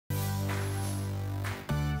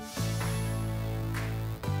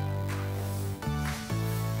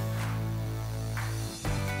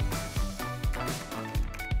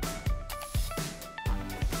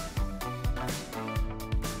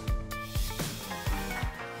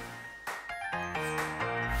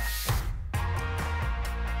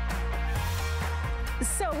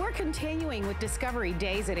So we're continuing with Discovery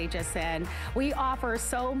Days at HSN. We offer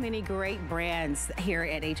so many great brands here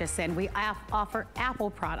at HSN. We offer Apple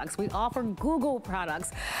products. We offer Google products.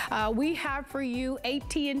 We have for you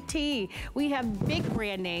AT&T. We have big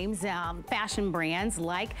brand names, fashion brands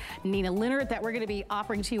like Nina Leonard that we're going to be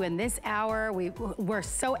offering to you in this hour. We're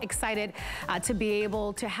so excited to be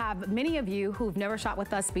able to have many of you who've never shopped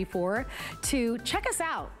with us before to check us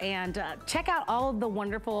out and check out all of the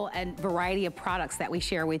wonderful and variety of products that we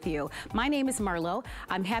share with you. My name is Marlo.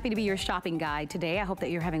 I'm happy to be your shopping guide today. I hope that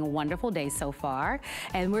you're having a wonderful day so far.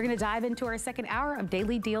 And we're gonna dive into our second hour of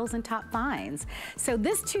daily deals and top finds. So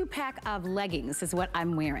this 2-pack of leggings is what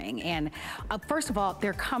I'm wearing. And first of all,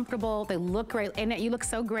 they're comfortable, they look great. And you look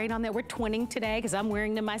so great on there. We're twinning today because I'm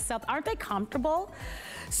wearing them myself. Aren't they comfortable?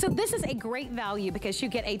 So this is a great value because you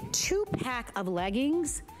get a 2-pack of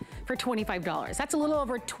leggings for $25. That's a little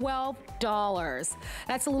over $12.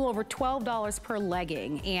 That's a little over $12 per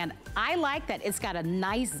legging. And I like that it's got a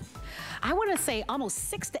nice, I want to say almost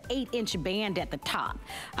 6 to 8 inch band at the top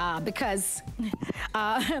because,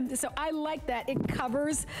 so I like that it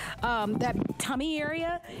covers that tummy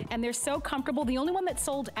area and they're so comfortable. The only one that's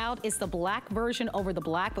sold out is the black version over the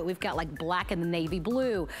black, but we've got like black and the navy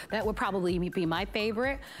blue. That would probably be my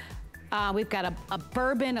favorite. We've got a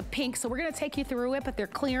bourbon, a pink, so we're gonna take you through it, but they're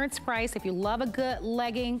clearance price. If you love a good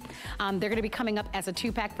legging, they're gonna be coming up as a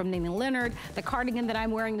 2-pack from Nina Leonard. The cardigan that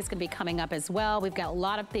I'm wearing is gonna be coming up as well. We've got a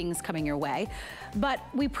lot of things coming your way. But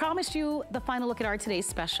we promised you the final look at our today's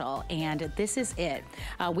special, and this is it.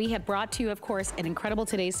 We have brought to you, of course, an incredible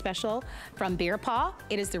today's special from Bear Paw.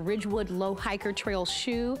 It is the Ridgewood Low Hiker Trail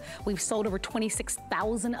shoe. We've sold over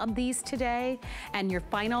 26,000 of these today, and your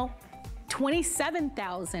final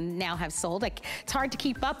 27,000 now have sold. Like, it's hard to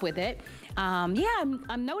keep up with it. Yeah,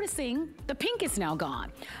 I'm noticing the pink is now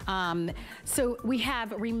gone. So we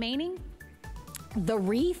have remaining the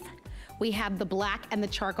wreath, we have the black and the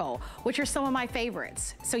charcoal, which are some of my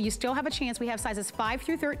favorites. So you still have a chance. We have sizes 5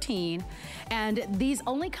 through 13, and these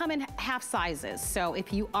only come in half sizes. So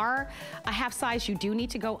if you are a half size, you do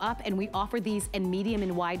need to go up, and we offer these in medium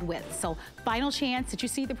and wide width. So final chance. Did you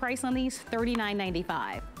see the price on these?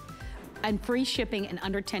 $39.95. And free shipping and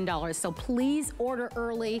under $10. So please order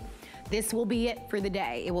early. This will be it for the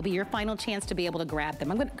day. It will be your final chance to be able to grab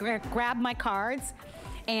them. I'm gonna grab my cards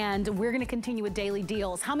and we're gonna continue with daily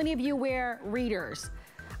deals. How many of you wear readers?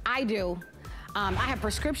 I do. I have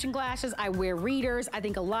prescription glasses, I wear readers, I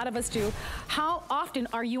think a lot of us do. How often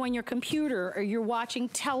are you on your computer or you're watching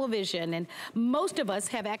television? And most of us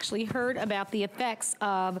have actually heard about the effects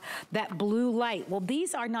of that blue light. Well,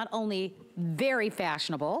 these are not only very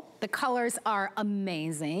fashionable, the colors are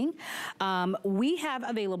amazing. We have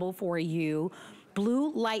available for you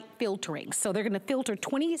blue light filtering. So they're gonna filter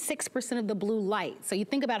 26% of the blue light. So you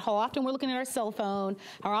think about how often we're looking at our cell phone,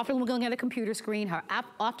 how often we're looking at a computer screen, how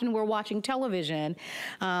often we're watching television,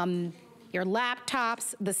 your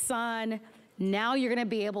laptops, the sun. Now you're gonna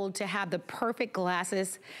be able to have the perfect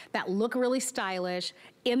glasses that look really stylish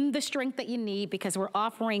in the strength that you need, because we're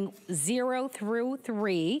offering 0 through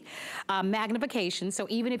 3 magnification. So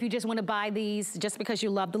even if you just wanna buy these just because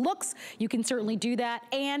you love the looks, you can certainly do that.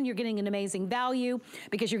 And you're getting an amazing value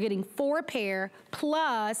because you're getting 4 pair,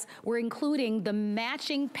 plus we're including the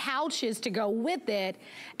matching pouches to go with it.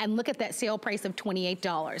 And look at that sale price of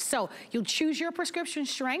 $28. So you'll choose your prescription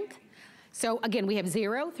strength. So again, we have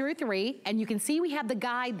 0 through 3, and you can see we have the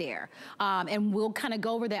guide there, and we'll kind of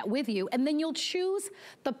go over that with you. And then you'll choose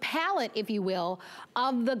the palette, if you will,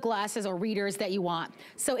 of the glasses or readers that you want.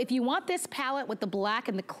 So if you want this palette with the black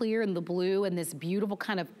and the clear and the blue and this beautiful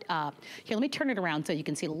kind of, here, let me turn it around so you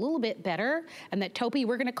can see it a little bit better. And that taupey,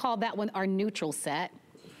 we're gonna call that one our neutral set.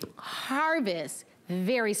 Harvest.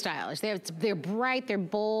 Very stylish. They're bright, they're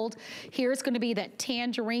bold. Here's gonna be that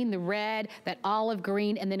tangerine, the red, that olive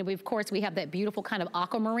green, and then of course we have that beautiful kind of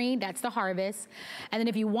aquamarine, that's the harvest. And then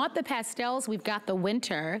if you want the pastels, we've got the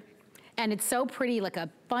winter, and it's so pretty, like a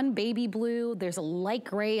fun baby blue. There's a light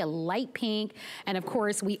gray, a light pink, and of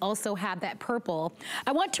course we also have that purple.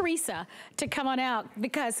 I want Teresa to come on out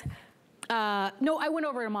because, no, I went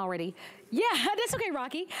over them already. Yeah, that's okay,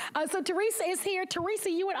 Rocky. So Teresa is here. Teresa,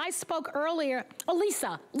 you and I spoke earlier. Oh,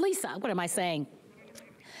 Lisa, what am I saying?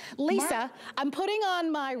 Lisa, I'm putting on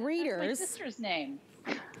my readers. That's my sister's name.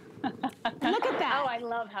 Look at that. Oh, I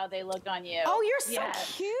love how they look on you. Oh, you're so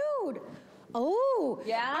cute. Oh.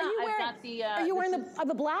 Yeah, are you wearing, I've got the, are you wearing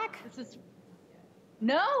the black? This is,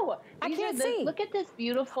 no. I can't see. Look at this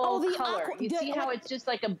beautiful color. You see how it's just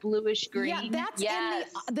like a bluish green? Yeah, that's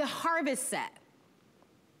in the harvest set.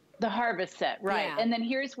 The harvest set, right. Yeah. And then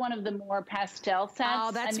here's one of the more pastel sets.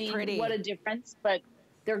 Oh, that's pretty. What a difference. But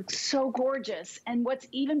They're so gorgeous. And what's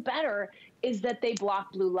even better is that they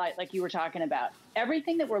block blue light, like you were talking about.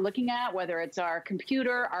 Everything that we're looking at, whether it's our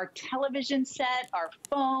computer, our television set, our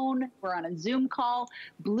phone, we're on a Zoom call,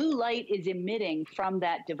 blue light is emitting from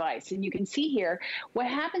that device. And you can see here, what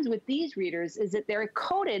happens with these readers is that they're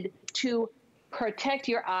coated to protect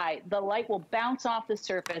your eye. The light will bounce off the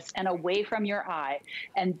surface and away from your eye.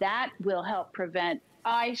 And that will help prevent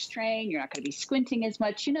eye strain. You're not going to be squinting as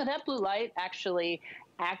much. You know, that blue light actually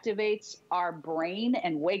activates our brain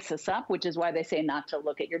and wakes us up, which is why they say not to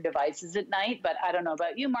look at your devices at night. But I don't know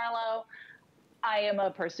about you, Marlo. I am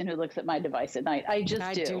a person who looks at my device at night. I do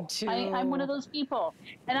too. I'm one of those people.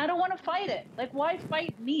 And I don't want to fight it. Like, why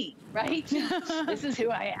fight me, right? This is who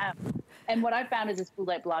I am. And what I found is this blue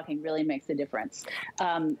light blocking really makes a difference.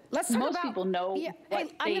 Let's talk most people know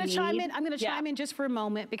what I'm going to chime in. I'm going to chime in just for a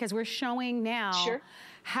moment because we're showing now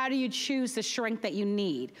how do you choose the shrink that you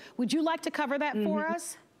need. Would you like to cover that for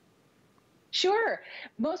us? Sure.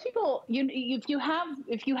 Most people, if you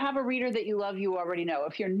have a reader that you love, you already know.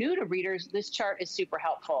 If you're new to readers, this chart is super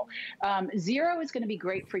helpful. 0 is going to be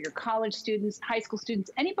great for your college students, high school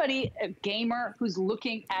students, anybody, a gamer who's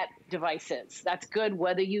looking at devices. That's good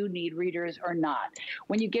whether you need readers or not.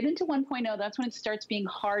 When you get into 1.0, that's when it starts being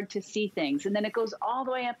hard to see things. And then it goes all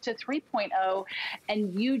the way up to 3.0,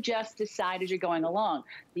 and you just decide as you're going along.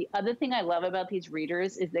 The other thing I love about these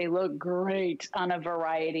readers is they look great on a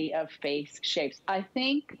variety of face shapes. I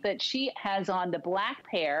think that she has on the black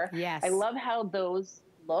pair. Yes. I love how those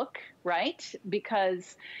look, right?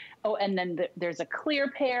 Because, oh, and then there's a clear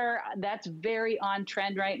pair. That's very on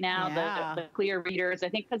trend right now, the clear readers. I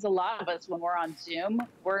think because a lot of us, when we're on Zoom,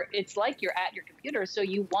 it's like you're at your computer. So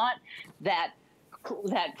you want that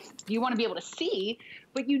you want to be able to see,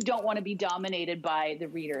 but you don't want to be dominated by the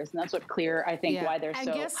readers. And that's what clear, I think, why they're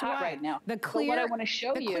so hot right now. The clear, what I want to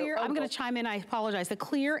show you. Clear, I'm going to chime in, I apologize. The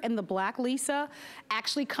clear and the black, Lisa,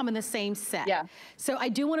 actually come in the same set. Yeah. So I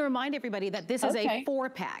do want to remind everybody that this is a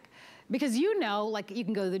 4-pack. Because you know, like you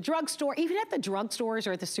can go to the drugstore, even at the drugstores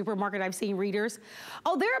or at the supermarket, I've seen readers.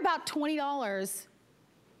 Oh, they're about $20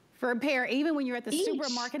 for a pair, even when you're at the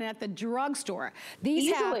supermarket and at the drugstore.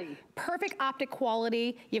 These have perfect optic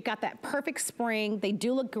quality. You've got that perfect spring. They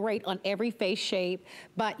do look great on every face shape,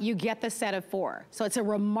 but you get the set of 4. So it's a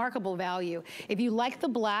remarkable value. If you like the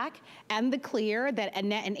black and the clear that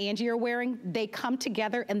Annette and Angie are wearing, they come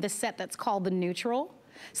together in the set that's called the neutral.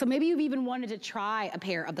 So maybe you've even wanted to try a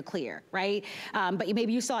pair of the clear, right? But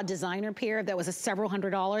maybe you saw a designer pair that was a several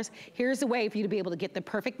 $100s. Here's a way for you to be able to get the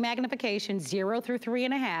perfect magnification, 0 through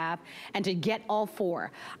 3.5, and to get all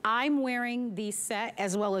 4. I'm wearing the set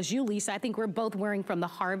as well as you, Lisa. I think we're both wearing from the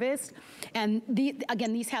Harvest. And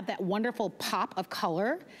again, these have that wonderful pop of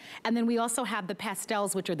color. And then we also have the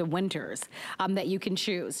pastels, which are the winters that you can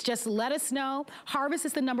choose. Just let us know. Harvest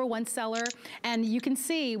is the #1 seller. And you can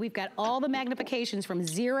see we've got all the magnifications from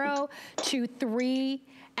 0 to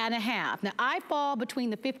 3.5. Now I fall between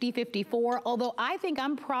the 50-54, although I think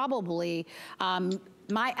I'm probably,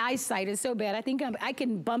 my eyesight is so bad, I think I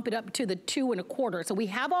can bump it up to the 2.25. So we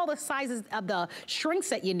have all the sizes of the shrinks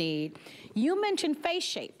that you need. You mentioned face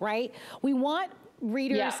shape, right? We want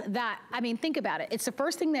readers that, I mean, think about it. It's the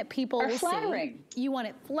first thing that people will see. You want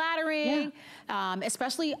it flattering,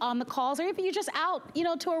 especially on the calls, or if you're just out, you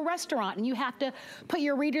know, to a restaurant and you have to put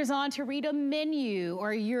your readers on to read a menu,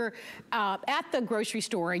 or you're at the grocery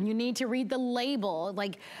store and you need to read the label.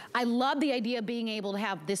 Like, I love the idea of being able to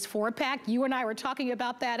have this 4-pack. You and I were talking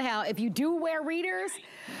about that, how if you do wear readers,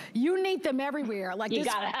 you need them everywhere. Like, you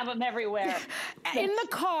gotta have them everywhere. In the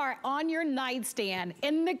car, on your nightstand,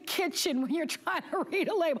 in the kitchen when you're trying to read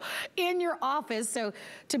a label, in your office. So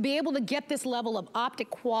to be able to get this level of optic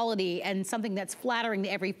quality and something that's flattering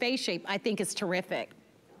to every face shape, I think is terrific.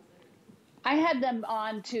 I had them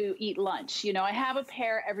on to eat lunch. You know, I have a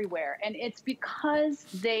pair everywhere, and it's because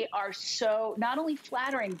they are so not only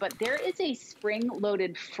flattering, but there is a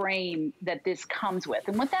spring-loaded frame that this comes with.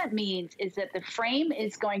 And what that means is that the frame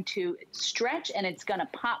is going to stretch and it's going to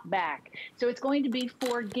pop back. So it's going to be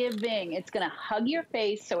forgiving. It's going to hug your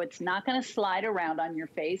face, so it's not going to slide around on your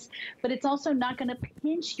face, but it's also not going to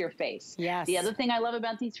pinch your face. Yes. The other thing I love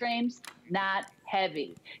about these frames, not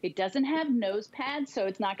heavy. It doesn't have nose pads, so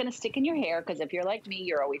it's not going to stick in your hair, because if you're like me,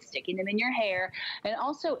 you're always sticking them in your hair. And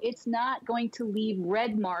also, it's not going to leave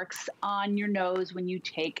red marks on your nose when you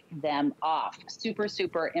take them off. Super,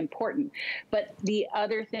 super important. But the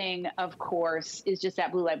other thing, of course, is just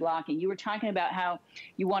that blue light blocking. You were talking about how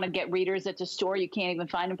you want to get readers at the store. You can't even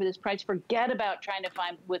find them for this price. Forget about trying to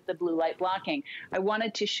find with the blue light blocking. I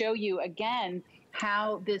wanted to show you again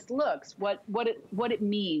how this looks, what it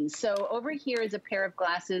means. So over here is a pair of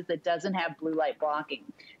glasses that doesn't have blue light blocking.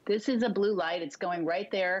 This is a blue light. It's going right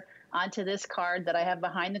there onto this card that I have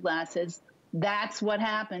behind the glasses. That's what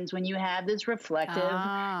happens when you have this reflective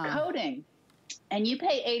coating. And you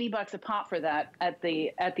pay $80 a pop for that at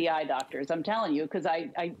the eye doctors. I'm telling you, because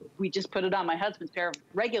we just put it on my husband's pair of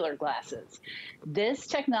regular glasses. This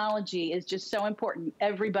technology is just so important.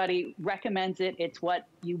 Everybody recommends it. It's what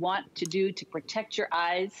you want to do to protect your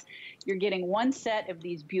eyes. You're getting one set of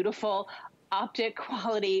these beautiful optic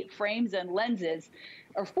quality frames and lenses,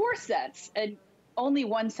 or 4 sets, and only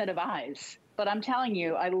one set of eyes. But I'm telling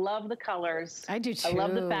you, I love the colors. I do too. I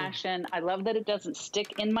love the fashion. I love that it doesn't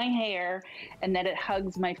stick in my hair and that it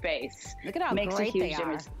hugs my face. Look at how Makes great a huge they are.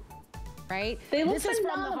 difference. Right? They look this is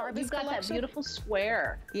phenomenal. from the Harvest You've got collection. that beautiful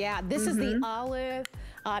square. Yeah, this is the olive.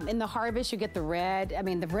 In the Harvest, you get the red. I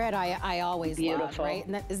mean, the red I always love, right?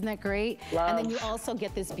 And isn't that great? Love. And then you also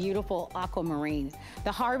get this beautiful aquamarine.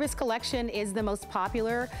 The Harvest collection is the most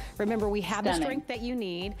popular. Remember, we have the strength that you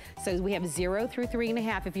need. So we have 0 through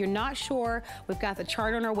 3.5. If you're not sure, we've got the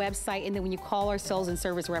chart on our website. And then when you call our sales and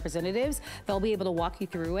service representatives, they'll be able to walk you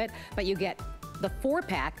through it. But you get the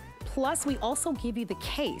 4-pack. Plus, we also give you the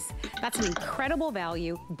case. That's an incredible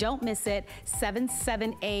value. Don't miss it.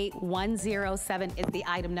 778107 is the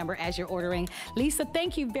item number as you're ordering. Lisa,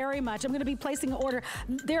 thank you very much. I'm going to be placing an order.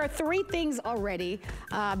 There are 3 things already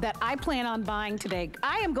that I plan on buying today.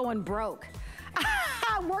 I am going broke.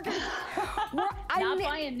 I'm working. Not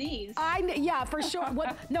buying these. Yeah, for sure.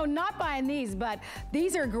 No, not buying these, but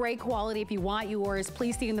these are great quality. If you want yours,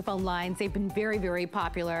 please stay on the phone lines. They've been very, very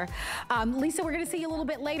popular. Lisa, we're going to see you a little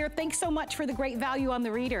bit later. Thanks so much for the great value on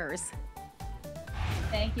the readers.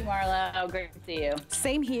 Thank you, Marla. Oh, great to see you.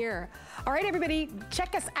 Same here. All right, everybody,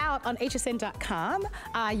 check us out on hsn.com.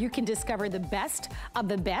 You can discover the best of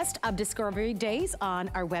Discovery Days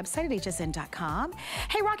on our website at hsn.com.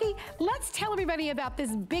 Hey, Rocky, let's tell everybody about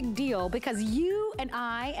this big deal, because you and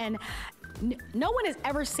I and no one has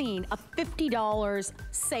ever seen a $50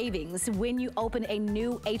 savings when you open a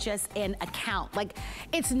new HSN account. Like,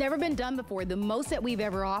 it's never been done before. The most that we've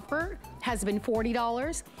ever offered has been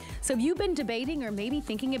 $40. So if you've been debating or maybe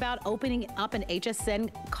thinking about opening up an HSN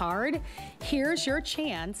card, here's your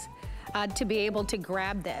chance to be able to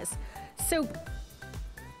grab this. So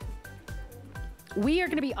we are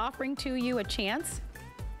going to be offering to you a chance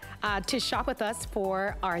to shop with us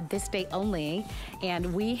for our This Day Only.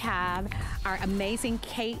 And we have our amazing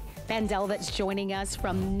Kate Bandel that's joining us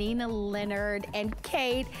from Nina Leonard. And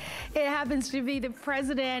Kate, it happens to be the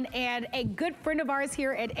president and a good friend of ours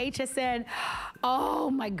here at HSN.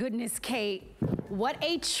 Oh my goodness, Kate, what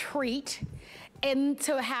a treat. And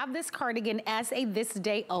to have this cardigan as a This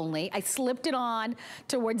Day Only. I slipped it on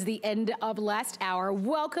towards the end of last hour.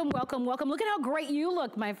 Welcome, welcome, welcome. Look at how great you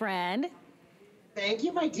look, my friend. Thank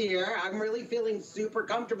you, my dear. I'm really feeling super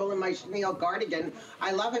comfortable in my chenille cardigan.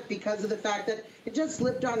 I love it because of the fact that it just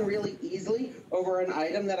slipped on really easily over an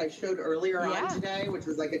item that I showed earlier on today, which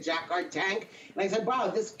was like a jacquard tank. And I said, wow,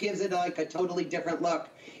 this gives it like a totally different look.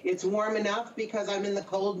 It's warm enough because I'm in the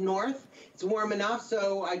cold north. It's warm enough,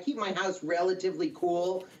 so I keep my house relatively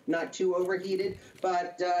cool, not too overheated.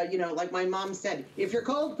 But, you know, like my mom said, if you're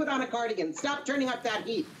cold, put on a cardigan. Stop turning up that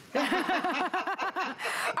heat. All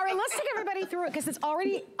right, let's take everybody through it because it's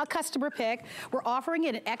already a customer pick. We're offering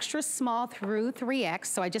it an extra small through 3X,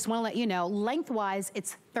 so I just want to let you know, lengthwise,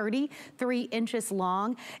 it's 33 inches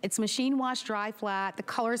long. It's machine wash, dry, flat. The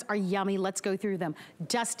colors are yummy. Let's go through them.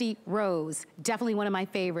 Dusty Rose, definitely one of my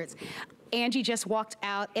favorites. Angie just walked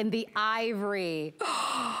out in the ivory.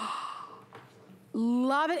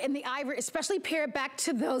 Love it in the ivory, especially pair it back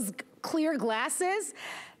to those clear glasses.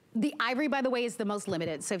 The ivory, by the way, is the most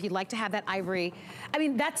limited. So if you'd like to have that ivory, I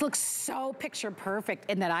mean, that looks so picture perfect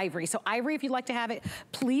in that ivory. So ivory, if you'd like to have it,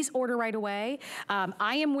 please order right away.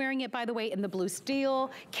 I am wearing it, by the way, in the blue steel.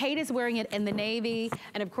 Kate is wearing it in the navy.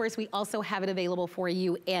 And of course, we also have it available for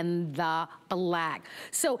you in the black.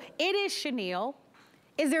 So it is chenille.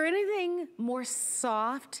 Is there anything more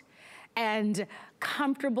soft and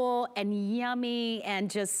comfortable and yummy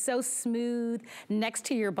and just so smooth next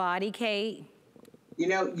to your body, Kate? You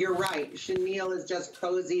know, you're right. Chenille is just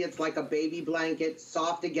cozy. It's like a baby blanket,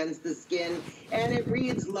 soft against the skin, and it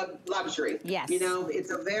reads luxury. Yes. You know,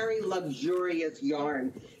 it's a very luxurious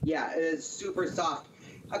yarn. Yeah, it is super soft.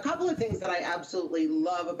 A couple of things that I absolutely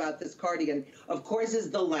love about this cardigan, of course,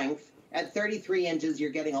 is the length. At 33 inches, you're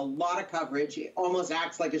getting a lot of coverage. It almost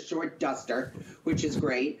acts like a short duster, which is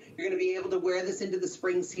great. You're going to be able to wear this into the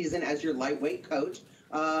spring season as your lightweight coat.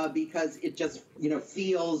 because it just,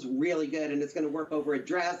 feels really good, and it's going to work over a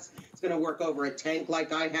dress. It's going to work over a tank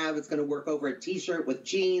like I have. It's going to work over a t-shirt with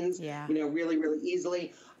jeans, really, really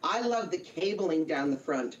easily. I love the cabling down the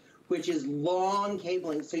front, which is long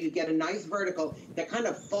cabling, so you get a nice vertical that kind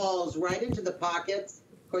of falls right into the pockets.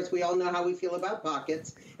 Of course, we all know how we feel about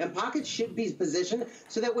pockets, and pockets should be positioned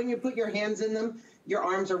so that when you put your hands in them, your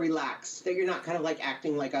arms are relaxed, that you're not kind of like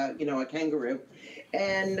acting like a, a kangaroo.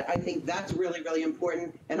 And I think that's really, really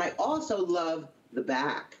important. And I also love the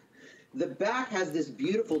back. The back has this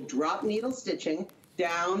beautiful drop needle stitching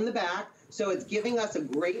down the back, so it's giving us a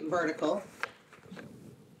great vertical.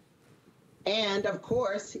 And of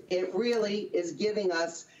course, it really is giving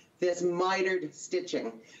us this mitered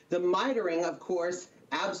stitching. The mitering, of course,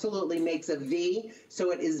 absolutely makes a V,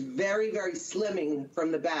 so it is very, very slimming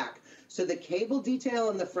from the back. So the cable detail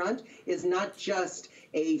in the front is not just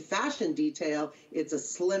a fashion detail, it's a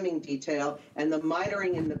slimming detail. And the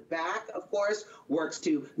mitering in the back, of course, works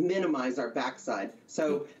to minimize our backside.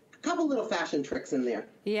 So a couple little fashion tricks in there.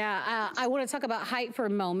 Yeah, I want to talk about height for a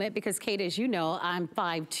moment because, Kate, as you know, I'm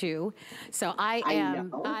 5'2", so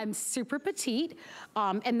I'm super petite,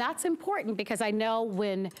 and that's important because I know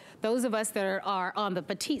when those of us that are on the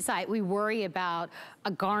petite side, we worry about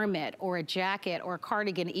a garment or a jacket or a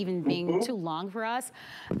cardigan even being too long for us,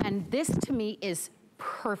 and this to me is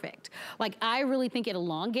perfect. Like, I really think it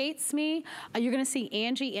elongates me. You're gonna see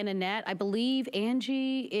Angie and Annette. I believe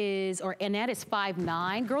Angie is, or Annette is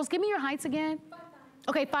 5'9". Girls, give me your heights again. 5'9".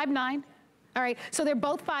 Okay, 5'9". All right, so they're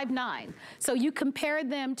both 5'9". So you compare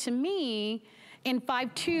them to me in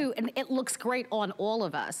 5'2", and it looks great on all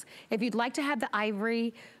of us. If you'd like to have the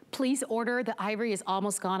ivory, please order. The ivory is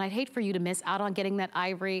almost gone. I'd hate for you to miss out on getting that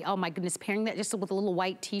ivory. Oh my goodness, pairing that just with a little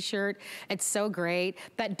white t-shirt. It's so great.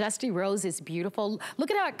 That dusty rose is beautiful.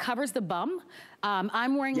 Look at how it covers the bum.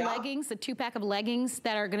 I'm wearing leggings, the 2-pack of leggings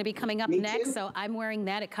that are gonna be coming up next. So I'm wearing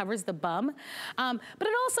that, it covers the bum. But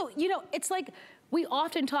it also, it's like, we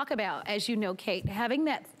often talk about, as you know, Kate, having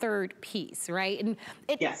that third piece, right? And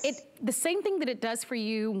the same thing that it does for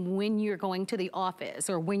you when you're going to the office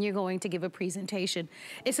or when you're going to give a presentation,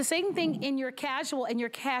 it's the same thing in your casual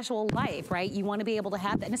life, right? You want to be able to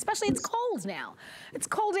have that, and especially it's cold now. It's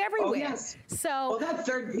cold everywhere. Oh, yes. So, well, that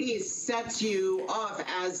third piece sets you off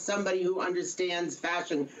as somebody who understands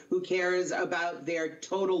fashion, who cares about their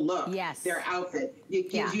total look, their outfit. It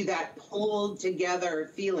gives you that pulled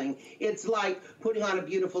together feeling. It's like putting on a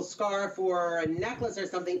beautiful scarf or a necklace or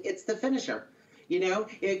something. It's the finisher.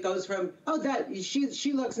 It goes from,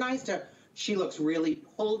 she looks nice to, she looks really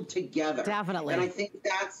pulled together. Definitely. And I think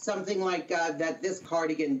that's something like that this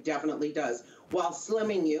cardigan definitely does. While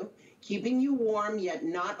slimming you, keeping you warm yet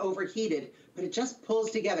not overheated, but it just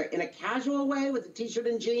pulls together in a casual way with a t-shirt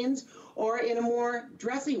and jeans or in a more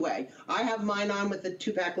dressy way. I have mine on with the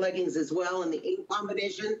 2-pack leggings as well in the ink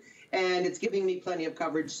combination, and it's giving me plenty of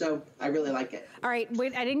coverage, so I really like it. All right,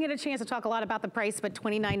 wait, I didn't get a chance to talk a lot about the price, but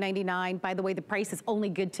 $29.99. By the way, the price is only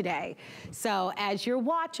good today. So as you're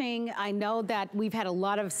watching, I know that we've had a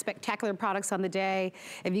lot of spectacular products on the day.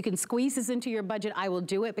 If you can squeeze this into your budget, I will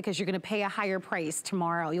do it because you're gonna pay a higher price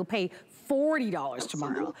tomorrow. You'll pay $40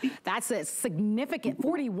 tomorrow. That's a significant,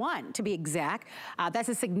 41 to be exact. That's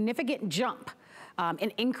a significant jump,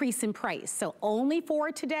 an increase in price. So only for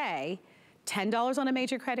today, $10 on a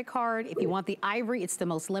major credit card. If you want the ivory, it's the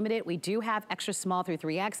most limited. We do have extra small through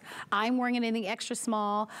 3X. I'm wearing it in the extra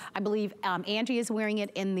small. I believe Angie is wearing it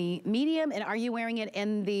in the medium, and are you wearing it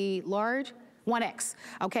in the large? 1X.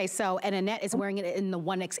 Okay, so, and Annette is wearing it in the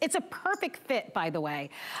 1X. It's a perfect fit, by the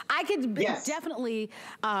way. I could definitely,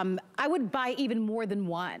 I would buy even more than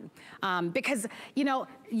one because,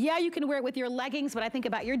 you can wear it with your leggings, but I think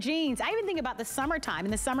about your jeans. I even think about the summertime.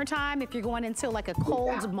 In the summertime, if you're going into like a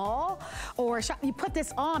cold mall or shop, you put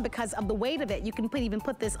this on because of the weight of it. You can even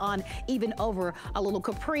put this on even over a little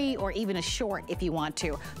capri or even a short if you want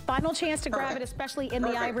to. Final chance to grab it, especially in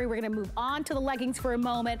the ivory. We're gonna move on to the leggings for a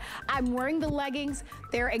moment. I'm wearing the leggings.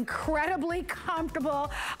 They're incredibly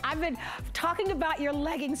comfortable. I've been talking about your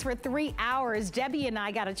leggings for 3 hours. Debbie and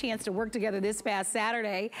I got a chance to work together this past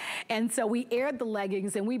Saturday, and so we aired the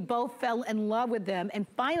leggings and we both fell in love with them. And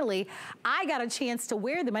finally, I got a chance to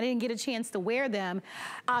wear them. I didn't get a chance to wear them.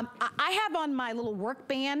 I have on my little work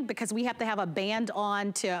band because we have to have a band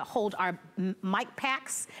on to hold our mic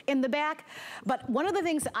packs in the back. But one of the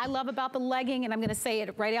things that I love about the legging, and I'm gonna say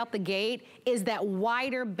it right out the gate, is that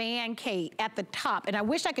wider band, Kate, at the top. And I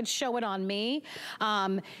wish I could show it on me.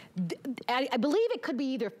 I believe it could be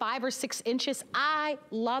either 5 or 6 inches. I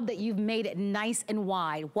love that you've made it nice and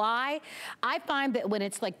wide. Why? I find that when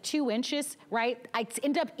it's like 2 inches, right? I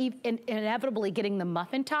end up inevitably getting the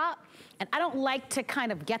muffin top, and I don't like to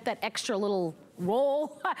kind of get that extra little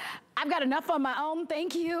roll. I've got enough on my own,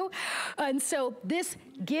 thank you. And so this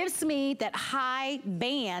gives me that high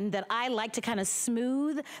band that I like to kind of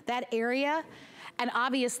smooth that area, and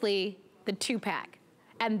obviously the 2-pack.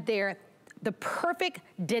 And they're the perfect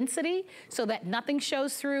density so that nothing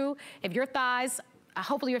shows through. If your thighs,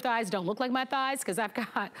 hopefully your thighs don't look like my thighs, because I've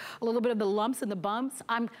got a little bit of the lumps and the bumps.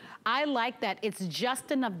 I like that it's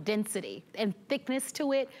just enough density and thickness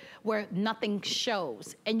to it where nothing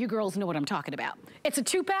shows. And you girls know what I'm talking about. It's a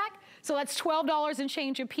 2-pack. So that's $12 and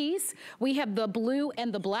change a piece. We have the blue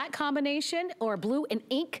and the black combination, or blue and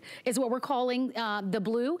ink is what we're calling the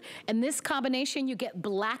blue. And this combination, you get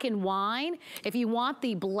black and wine. If you want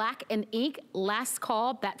the black and ink, last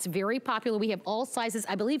call, that's very popular. We have all sizes,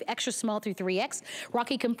 I believe extra small through 3X.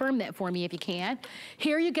 Rocky, confirm that for me if you can.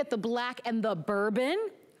 Here you get the black and the bourbon.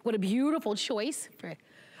 What a beautiful choice.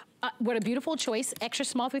 What a beautiful choice, extra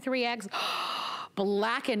small through 3X.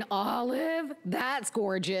 Black and olive, that's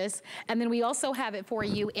gorgeous. And then we also have it for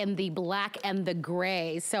you in the black and the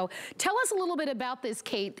gray. So tell us a little bit about this,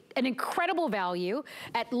 Kate. An incredible value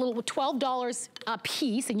at a little $12 a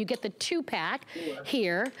piece, and you get the 2-pack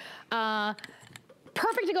here.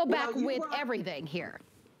 Perfect to go back with everything here.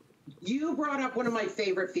 You brought up one of my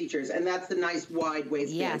favorite features, and that's the nice wide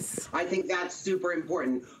waistband. Yes. I think that's super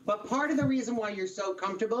important. But part of the reason why you're so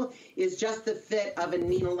comfortable is just the fit of a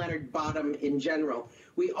Nina Leonard bottom in general.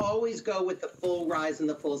 We always go with the full rise and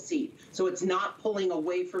the full seat. So it's not pulling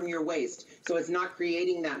away from your waist. So it's not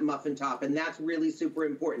creating that muffin top, and that's really super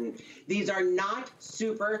important. These are not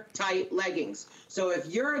super tight leggings. So if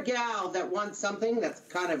you're a gal that wants something that's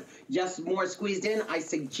kind of just more squeezed in, I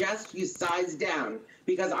suggest you size down.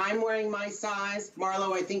 Because I'm wearing my size.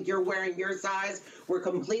 Marlo, I think you're wearing your size. We're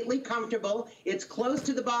completely comfortable. It's close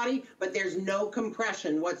to the body, but there's no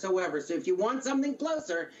compression whatsoever. So if you want something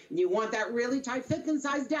closer and you want that really tight fit, then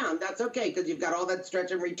size down. That's okay, because you've got all that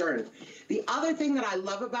stretch and return. The other thing that I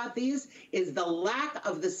love about these is the lack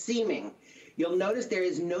of the seaming. You'll notice there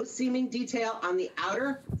is no seaming detail on the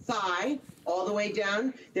outer thigh all the way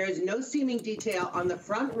down. There is no seaming detail on the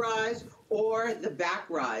front rise or the back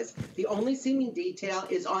rise. The only seaming detail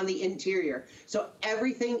is on the interior. So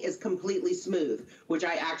everything is completely smooth, which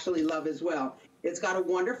I actually love as well. It's got a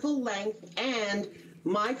wonderful length, and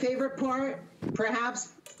my favorite part,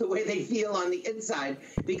 perhaps the way they feel on the inside,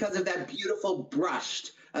 because of that beautiful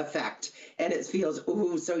brushed effect. And it feels,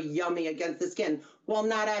 ooh, so yummy against the skin, while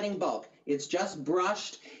not adding bulk. It's just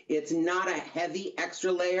brushed. It's not a heavy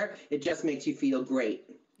extra layer. It just makes you feel great.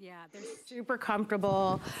 Yeah, they're super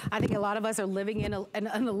comfortable. I think a lot of us are living in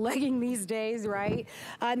a legging these days, right?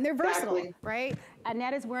 And they're versatile, right?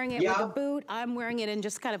 Annette is wearing it with a boot. I'm wearing it in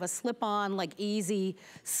just kind of a slip-on, like easy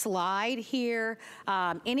slide here.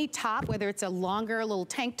 Any top, whether it's a longer little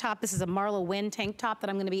tank top. This is a Marlo Wynn tank top that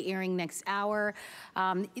I'm gonna be airing next hour.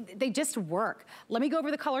 They just work. Let me go over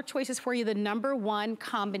the color choices for you. The #1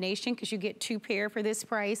 combination, because you get 2 pair for this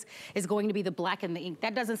price, is going to be the black and the ink.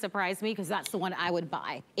 That doesn't surprise me, because that's the one I would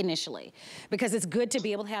buy initially, because it's good to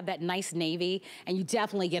be able to have that nice navy, and you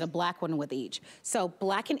definitely get a black one with each. So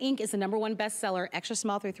black and ink is the #1 bestseller, extra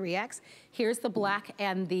small through 3X. Here's the black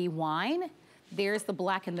and the wine. There's the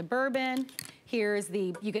black and the bourbon. Here's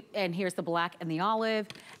the, here's the black and the olive,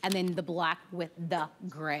 and then the black with the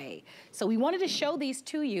gray. So we wanted to show these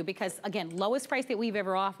to you because, again, lowest price that we've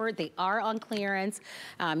ever offered. They are on clearance,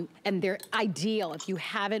 and they're ideal if you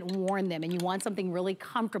haven't worn them and you want something really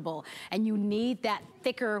comfortable and you need that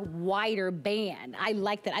thicker, wider band. I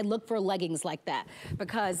like that. I look for leggings like that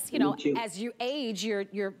because, you know, as you age,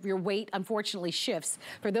 your weight unfortunately shifts.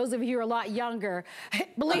 For those of you who are a lot younger,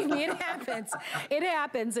 believe me, it happens. It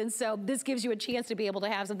happens, and so this gives you a chance to be able to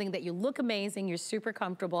have something that you look amazing, you're super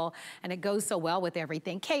comfortable, and it goes so well with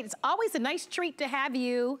everything. Kate, it's always a nice treat to have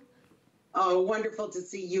you. Oh, wonderful to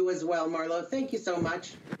see you as well, Marlo. Thank you so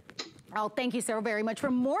much. Oh, thank you so very much.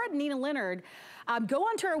 For more Nina Leonard, go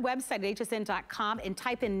onto our website at hsn.com and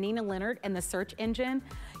type in Nina Leonard in the search engine.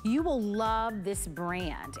 You will love this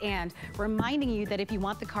brand. And reminding you that if you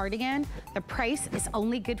want the cardigan, the price is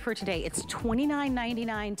only good for today. It's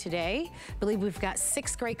 $29.99 today. I believe we've got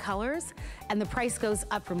 6 great colors, and the price goes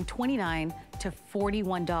up from $29 to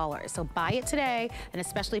 $41. So buy it today, and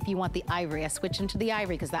especially if you want the ivory. I switched into the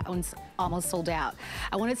ivory because that one's almost sold out.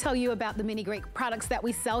 I want to tell you about the many great products that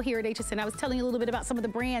we sell here at HSN. HSN. I was telling you a little bit about some of the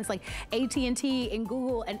brands like AT&T and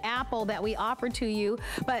Google and Apple that we offer to you,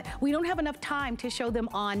 but we don't have enough time to show them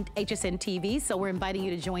on HSN TV, so we're inviting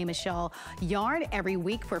you to join Michelle Yarn every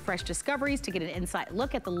week for fresh discoveries to get an inside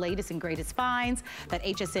look at the latest and greatest finds that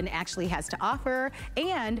HSN actually has to offer.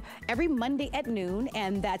 And every Monday at noon,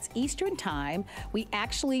 and that's Eastern time, we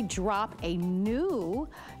actually drop a new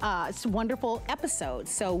wonderful episode.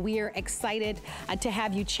 So we are excited to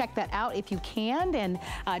have you check that out if you can, and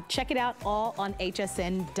check it out all on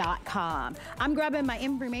hsn.com. I'm grabbing my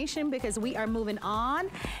information because we are moving on,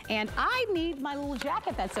 and I need my little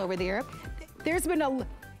jacket that's over there.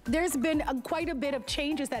 There's been quite a bit of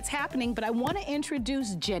changes that's happening, but I want to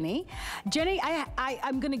introduce Jenny. Jenny,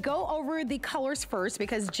 I'm going to go over the colors first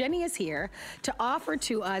because Jenny is here to offer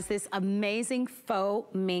to us this amazing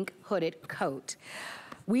faux mink hooded coat.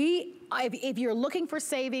 If you're looking for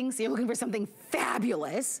savings, you're looking for something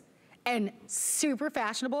fabulous and super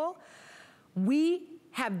fashionable, we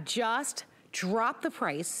have just dropped the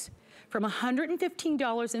price from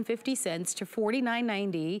 $115.50 to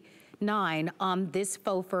 $49.99 on this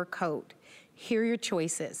faux fur coat. Here are your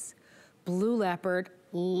choices. Blue leopard,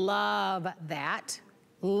 love that.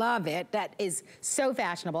 Love it. That is so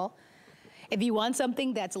fashionable. If you want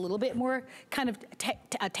something that's a little bit more kind of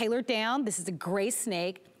tailored down, this is a gray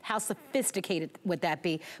snake. How sophisticated would that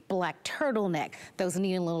be? Black turtleneck, those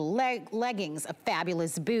neat little leggings, a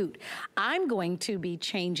fabulous boot. I'm going to be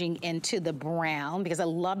changing into the brown because I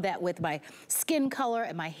love that with my skin color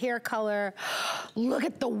and my hair color. Look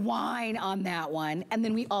at the wine on that one. And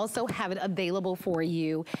then we also have it available for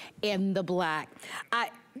you in the black.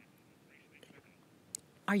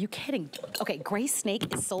 Are you kidding? Okay, gray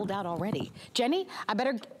snake is sold out already. Jenny, I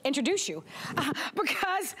better introduce you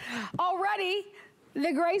because already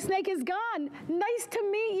the gray snake is gone. Nice to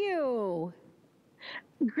meet you.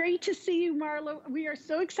 Great to see you, Marlo. We are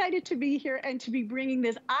so excited to be here and to be bringing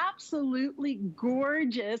this absolutely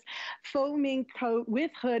gorgeous faux mink coat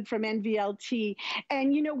with hood from NVLT.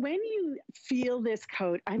 And you know, when you feel this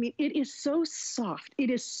coat, I mean, it is so soft.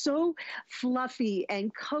 It is so fluffy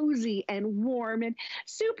and cozy and warm and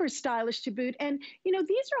super stylish to boot. And you know,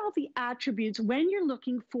 these are all the attributes when you're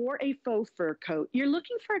looking for a faux fur coat. You're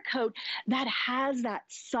looking for a coat that has that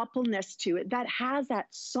suppleness to it, that has that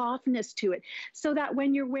softness to it, so that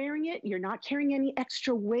when you're wearing it, you're not carrying any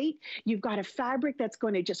extra weight. You've got a fabric that's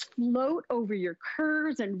going to just float over your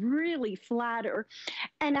curves and really flatter.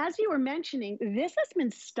 And as you were mentioning, this has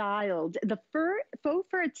been styled. The faux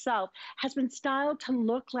fur itself has been styled to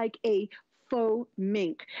look like a faux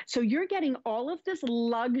mink. So you're getting all of this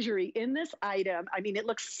luxury in this item. I mean, it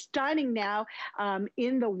looks stunning now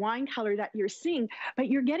in the wine color that you're seeing, but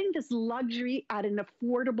you're getting this luxury at an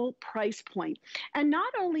affordable price point. And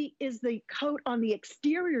not only is the coat on the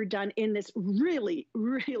exterior done in this really,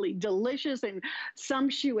 really delicious and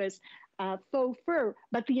sumptuous faux fur,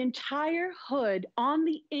 but the entire hood on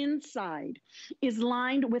the inside is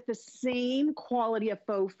lined with the same quality of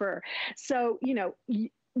faux fur. So, you know,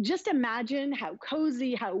 just imagine how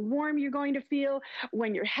cozy, how warm you're going to feel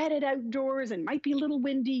when you're headed outdoors and might be a little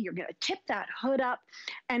windy. You're going to tip that hood up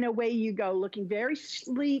and away you go, looking very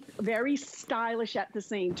sleek, very stylish at the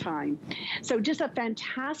same time. So just a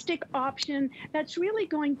fantastic option that's really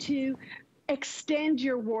going to extend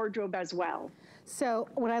your wardrobe as well. So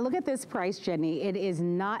when I look at this price, Jenny, it is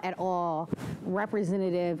not at all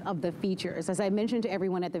representative of the features. As I mentioned to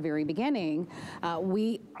everyone at the very beginning,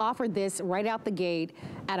 we offered this right out the gate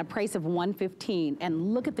at a price of $115.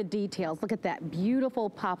 And look at the details. Look at that beautiful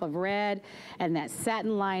pop of red and that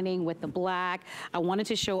satin lining with the black. I wanted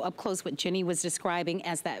to show up close what Jenny was describing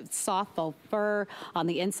as that soft faux fur on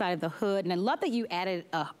the inside of the hood. And I love that you added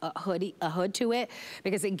a hood to it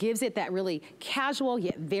because it gives it that really casual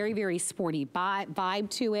yet very, very sporty vibe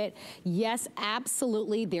to it. Yes,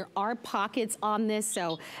 absolutely. There are pockets on this.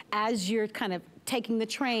 So as you're kind of taking the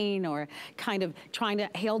train or kind of trying to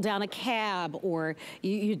hail down a cab or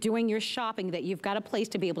you're doing your shopping, that you've got a place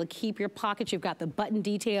to be able to keep your pockets. You've got the button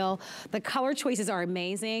detail. The color choices are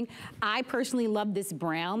amazing. I personally love this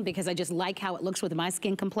brown because I just like how it looks with my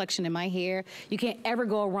skin complexion and my hair. You can't ever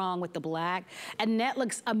go wrong with the black. Annette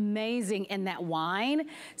looks amazing in that wine.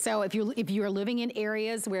 So if you're living in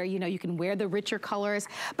areas where you can wear the richer colors,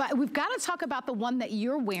 but we've got to talk about the one that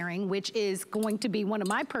you're wearing, which is going to be one of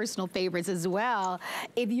my personal favorites as well.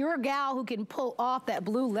 If you're a gal who can pull off that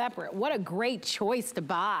blue leopard, what a great choice to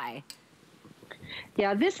buy.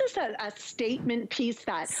 Yeah, this is a statement piece,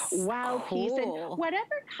 that wow piece. And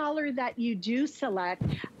whatever color that you do select,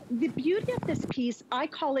 the beauty of this piece, I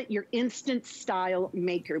call it your instant style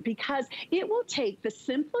maker, because it will take the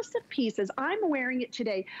simplest of pieces. I'm wearing it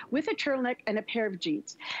today with a turtleneck and a pair of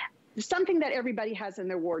jeans. something that everybody has in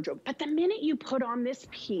their wardrobe. But the minute you put on this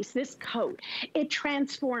piece, this coat, it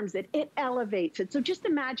transforms it, it elevates it. So just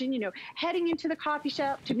imagine, you know, heading into the coffee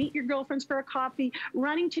shop to meet your girlfriends for a coffee,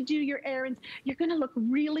 running to do your errands, you're gonna look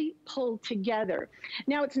really pulled together.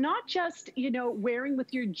 Now, it's not just, you know, wearing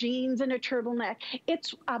with your jeans and a turtleneck,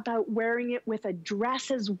 it's about wearing it with a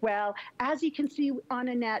dress as well. As you can see on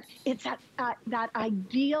Annette, it's at that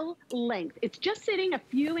ideal length. It's just sitting a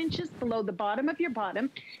few inches below the bottom of your bottom.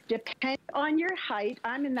 Depending on your height,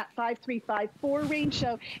 I'm in that 5'3", 5'4" range,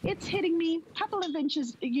 so it's hitting me a couple of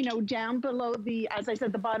inches, you know, down below the, as I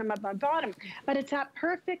said, the bottom of my bottom. But it's that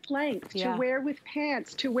perfect length to wear with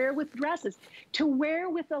pants, to wear with dresses, to wear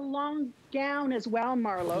with a long gown as well,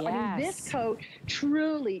 Marlo. Yes. I mean, this coat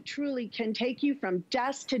truly, truly can take you from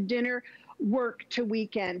desk to dinner, work to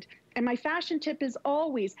weekend. And my fashion tip is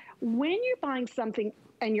always, when you're buying something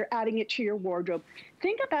and you're adding it to your wardrobe,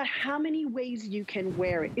 think about how many ways you can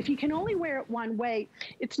wear it. If you can only wear it one way,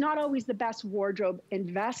 it's not always the best wardrobe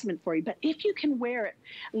investment for you. But if you can wear it,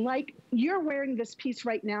 like you're wearing this piece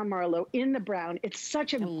right now, Marlo, in the brown, it's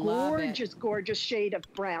such a gorgeous, gorgeous shade of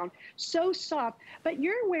brown. So soft, but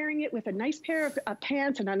you're wearing it with a nice pair of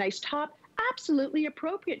pants and a nice top. Absolutely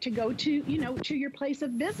appropriate to go to, you know, to your place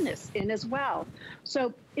of business in as well.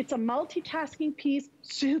 So it's a multitasking piece,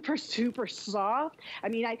 super, super soft. I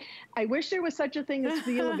mean, I wish there was such a thing as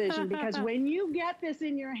feel-o-vision, because when you get this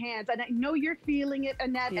in your hands, and I know you're feeling it,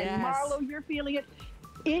 Annette, and Marlo, you're feeling it,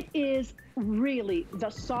 it is really the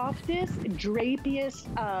softest, drapiest,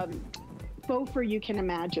 faux fur you can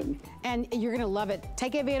imagine. And you're gonna love it.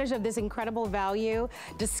 Take advantage of this incredible value.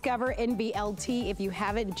 Discover NVLT if you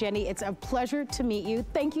haven't. Jenny, it's a pleasure to meet you.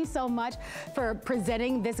 Thank you so much for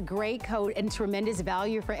presenting this great coat and tremendous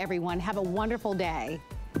value for everyone. Have a wonderful day.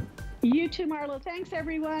 You too, Marlo. Thanks,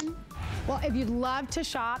 everyone. Well, if you'd love to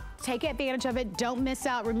shop, take advantage of it. Don't miss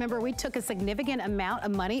out. Remember, we took a significant amount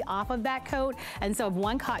of money off of that coat. And so if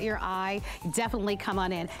one caught your eye, definitely come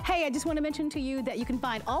on in. Hey, I just want to mention to you that you can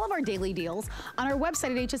find all of our daily deals on our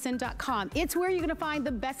website at hsn.com. It's where you're going to find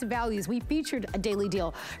the best values. We featured a daily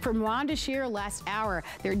deal from Rhonda Shear last hour.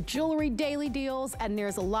 There are jewelry daily deals, and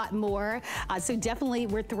there's a lot more. So definitely,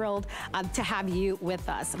 we're thrilled to have you with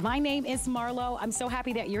us. My name is Marlo. I'm so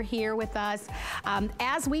happy that you're here with us.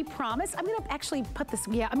 As we promised, I'm going to actually put this,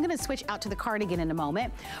 I'm going to switch out to the cardigan in a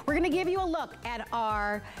moment. We're going to give you a look at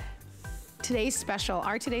our today's special.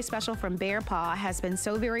 Our today's special from Bear Paw has been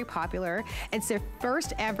so very popular. It's their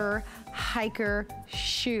first ever hiker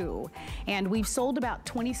shoe. And we've sold about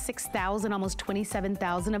 26,000, almost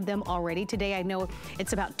 27,000 of them already today. I know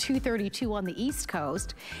it's about 232 on the East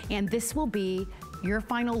Coast. And this will be your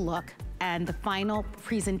final look and the final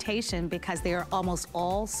presentation, because they are almost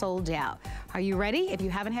all sold out. Are you ready? If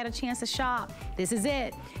you haven't had a chance to shop, this is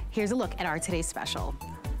it. Here's a look at our today's special.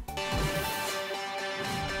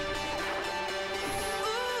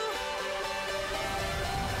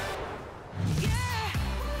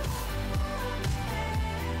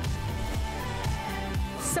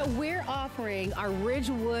 So we're offering our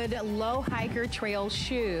Ridgewood Low Hiker Trail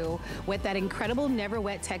shoe with that incredible Never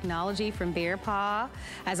Wet technology from Bear Paw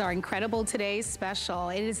as our incredible today's special.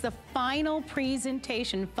 It is the final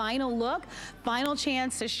presentation, final look, final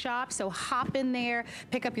chance to shop. So hop in there,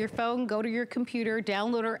 pick up your phone, go to your computer,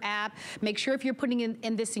 download our app. Make sure if you're putting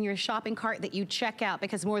in this in your shopping cart that you check out,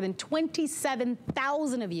 because more than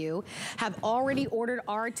 27,000 of you have already ordered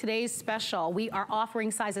our today's special. We are offering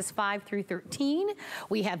sizes 5 through 13.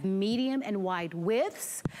 We have medium and wide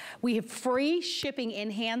widths. We have free shipping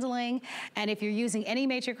and handling. And if you're using any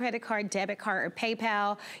major credit card, debit card, or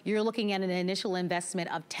PayPal, you're looking at an initial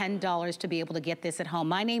investment of $10 to be able to get this at home.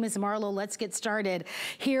 My name is Marlo. Let's get started.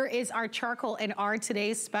 Here is our charcoal and our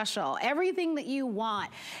today's special. Everything that you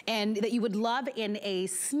want and that you would love in a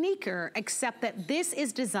sneaker, except that this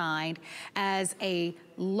is designed as a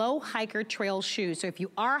low hiker trail shoe. So if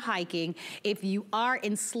you are hiking, if you are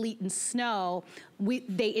in sleet and snow,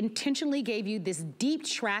 they intentionally gave you this deep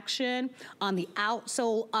traction on the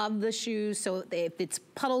outsole of the shoes. So if it's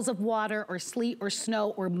puddles of water or sleet or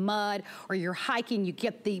snow or mud, or you're hiking, you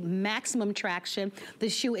get the maximum traction. The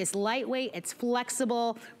shoe is lightweight, it's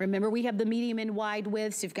flexible. Remember, we have the medium and wide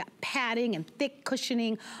widths. You've got padding and thick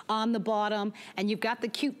cushioning on the bottom, and you've got the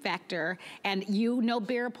cute factor. And you know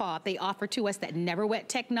Bear Paw, they offer to us that Never Wet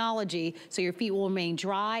technology, so your feet will remain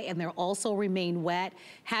dry and they'll also remain wet.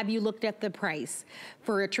 Have you looked at the price?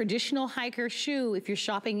 For a traditional hiker shoe, if you're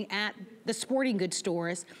shopping at the sporting goods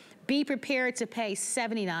stores, be prepared to pay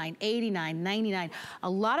 $79, $89, $99. A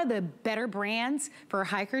lot of the better brands for a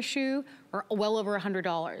hiker shoe are well over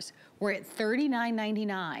 $100. We're at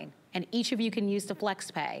 $39.99, and each of you can use the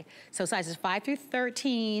flex pay. So sizes 5 through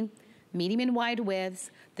 13, medium and wide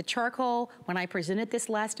widths. The charcoal, when I presented this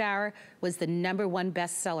last hour, was the #1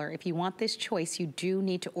 bestseller. If you want this choice, you do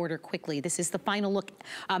need to order quickly. This is the final look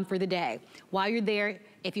for the day. While you're there,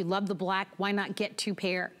 if you love the black, why not get 2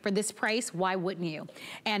 pair? For this price, why wouldn't you?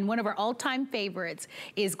 And one of our all-time favorites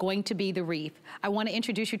is going to be the reef. I want to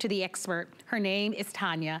introduce you to the expert. Her name is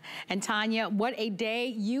Tanya. And Tanya, what a day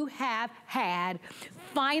you have had.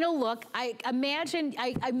 Final look. I imagine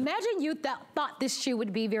you thought this shoe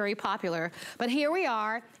would be very popular, but here we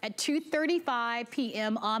are at 2:35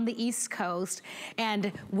 p.m. on the East Coast,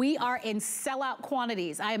 and we are in sellout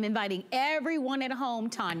quantities. I am inviting everyone at home,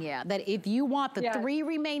 Tanya, that if you want the 3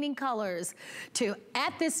 remaining colors to,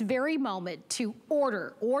 at this very moment, to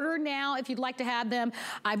order now if you'd like to have them.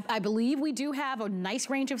 I believe we do have a nice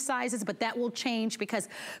range of sizes, but that will change because,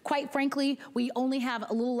 quite frankly, we only have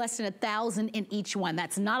a little less than 1,000 in each one.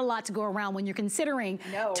 That's not a lot to go around when you're considering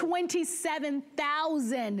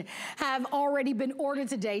 27,000 have already been ordered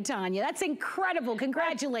today, Tanya. That's incredible.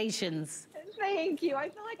 Congratulations. Thank you. I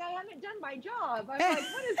feel like I haven't done my job. I'm like,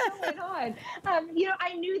 what is going on? You know,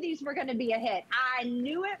 I knew these were going to be a hit. I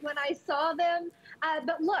knew it when I saw them.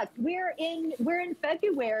 But look, we're in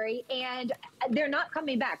February and they're not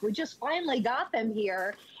coming back. We just finally got them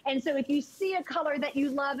here. And so if you see a color that you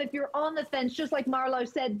love, if you're on the fence, just like Marlo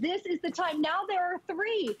said, this is the time. Now there are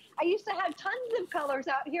 3. I used to have tons of colors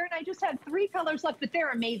out here and I just have 3 colors left, but they're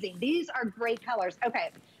amazing. These are great colors. Okay.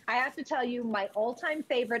 I have to tell you, my all-time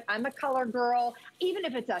favorite, I'm a color girl, even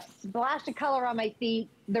if it's a splash of color on my feet,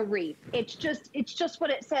 the reef. It's just what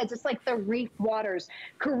it says. It's like the reef waters.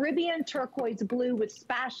 Caribbean turquoise blue with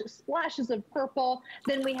splashes of purple.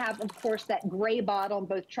 Then we have, of course, that gray bottom,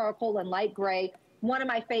 both charcoal and light gray. One of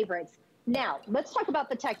my favorites. Now, let's talk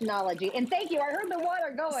about the technology. And thank you, I heard the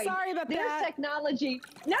water going. Sorry about that. There's technology.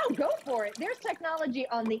 No, go for it. There's technology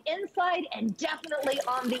on the inside and definitely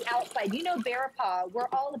on the outside. You know, Bear Paw, we're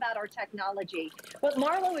all about our technology. What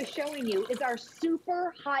Marlo is showing you is our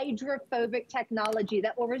super hydrophobic technology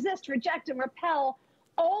that will resist, reject, and repel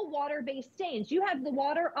all water-based stains. You have the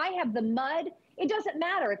water, I have the mud. It doesn't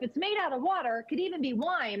matter. If it's made out of water, could even be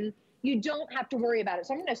wine, you don't have to worry about it.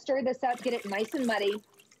 So I'm going to stir this up, get it nice and muddy,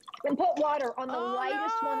 and put water on the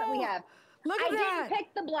lightest one that we have. Look at that. I didn't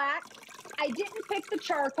pick the black. I didn't pick the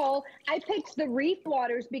charcoal. I picked the reef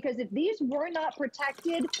waters because if these were not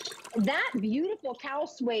protected, that beautiful cow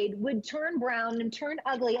suede would turn brown and turn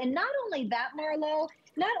ugly. And not only that, Marlo,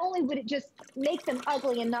 not only would it just make them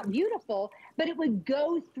ugly and not beautiful, but it would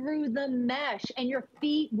go through the mesh and your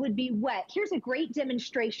feet would be wet. Here's a great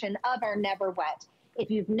demonstration of our Never Wet. If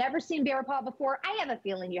you've never seen Bear Paw before, I have a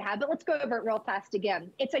feeling you have, but let's go over it real fast again.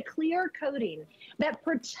 It's a clear coating that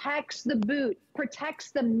protects the boot,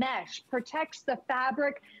 protects the mesh, protects the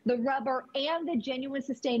fabric, the rubber, and the genuine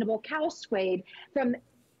sustainable cow suede from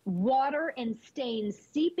water and stains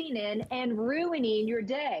seeping in and ruining your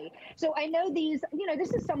day. So I know these, you know,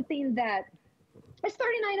 this is something that is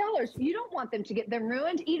 $39. You don't want them to get them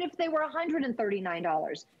ruined, even if they were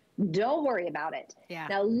 $139. Don't worry about it. Yeah.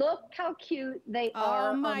 Now look how cute they are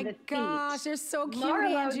on the feet. Oh my gosh, they're so cute,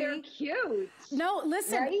 Marlo, Angie. they're cute. No,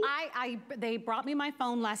 listen, right? they brought me my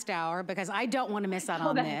phone last hour because I don't want to miss out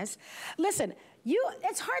on this. Listen,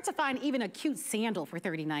 it's hard to find even a cute sandal for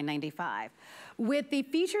 $39.95. With the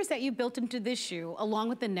features that you built into this shoe, along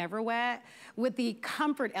with the Never Wet, with the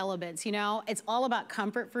comfort elements, you know, it's all about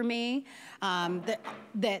comfort for me.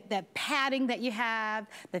 The padding that you have,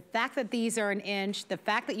 the fact that these are 1 inch, the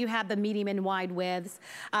fact that you have the medium and wide widths.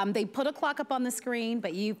 They put a clock up on the screen,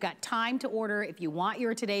 but you've got time to order if you want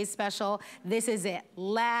your today's special. This is it.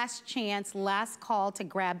 Last chance, last call to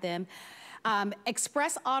grab them.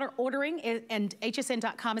 Express ordering and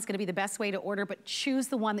hsn.com is going to be the best way to order, but choose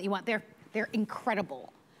the one that you want. They're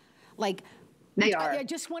incredible. Like, they are. I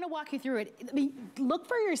just want to walk you through it. I mean, look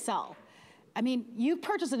for yourself. I mean, you've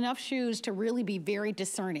purchased enough shoes to really be very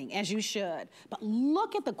discerning, as you should. But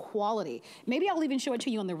look at the quality. Maybe I'll even show it to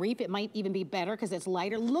you on the reef. It might even be better because it's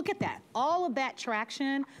lighter. Look at that. All of that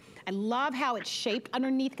traction. I love how it's shaped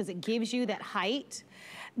underneath because it gives you that height.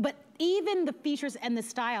 But even the features and the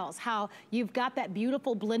styles, how you've got that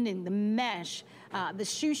beautiful blending, the mesh, the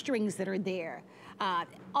shoestrings that are there.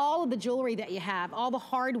 All of the jewelry that you have, all the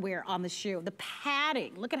hardware on the shoe, the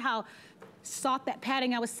padding. Look at how soft that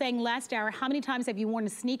padding. I was saying last hour, how many times have you worn a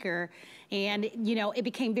sneaker and, you know, it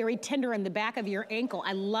became very tender in the back of your ankle?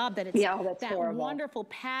 I love that it's that horrible. wonderful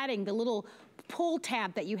padding, the little pull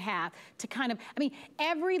tab that you have to kind of, I mean,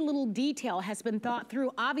 every little detail has been thought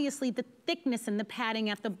through. Obviously, the thickness and the padding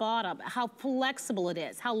at the bottom, how flexible it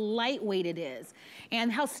is, how lightweight it is,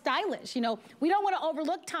 and how stylish. You know, we don't want to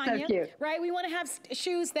overlook, Tanya, so right? We want to have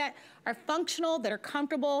shoes that are functional, that are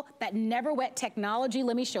comfortable, that never wet technology.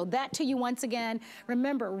 Let me show that to you once again.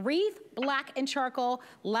 Remember, reef, black and charcoal.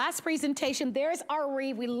 Last presentation, there's our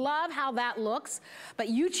reef. We love how that looks, but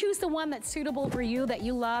you choose the one that's suitable for you, that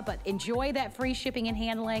you love, but enjoy that free shipping and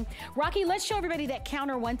handling. Rocky, let's show everybody that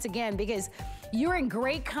counter once again, because you're in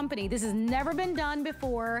great company. This has never been done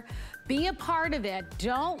before. Be a part of it.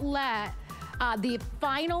 Don't let the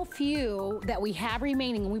final few that we have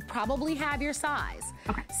remaining, and we probably have your size.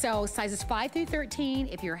 Okay. So sizes 5 through 13,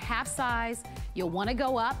 if you're half size, you'll wanna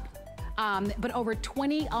go up. But over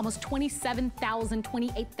 20, almost 27,000,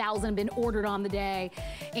 28,000 have been ordered on the day.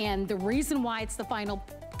 And the reason why it's the final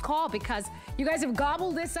call, because you guys have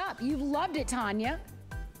gobbled this up. You've loved it, Tanya.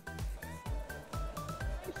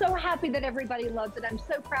 So happy that everybody loves it. I'm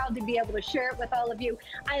so proud to be able to share it with all of you.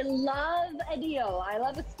 I love a deal. I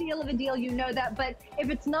love a steal of a deal, you know that, but if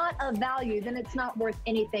it's not of value, then it's not worth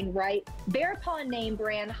anything, right? Bear Paw name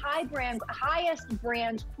brand, highest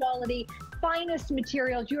brand quality, finest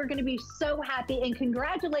materials. You are going to be so happy, and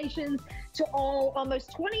congratulations to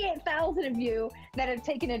almost 28,000 of you that have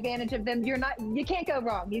taken advantage of them. You can't go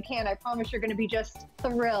wrong. You can't. I promise you're going to be just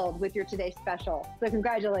thrilled with your today's special. So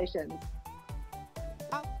congratulations.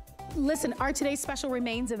 Listen, our today's special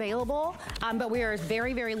remains available, but we are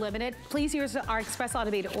very, very limited. Please use our express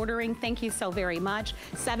automated ordering. Thank you so very much.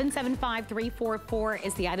 775344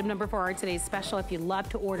 is the item number for our today's special. If you'd love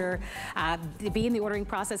to order, be in the ordering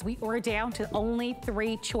process, we order down to only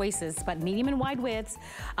 3 choices, but medium and wide widths.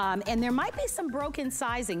 And there might be some broken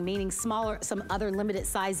sizing, meaning smaller, some other limited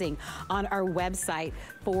sizing on our website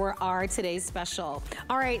for our today's special.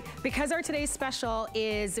 All right, because our today's special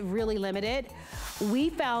is really limited,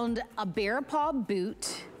 we found a Bear Paw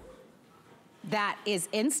boot that is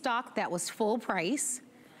in stock, that was full price,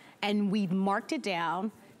 and we've marked it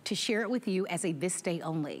down to share it with you as a this day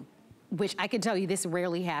only, which I can tell you this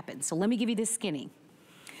rarely happens. So let me give you this skinny.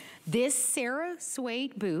 This Sarah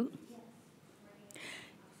suede boot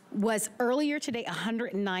was earlier today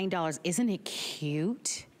 $109. Isn't it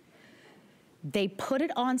cute? They put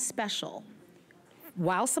it on special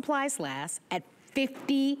while supplies last at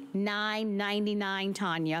 $59.99,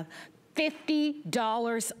 Tanya.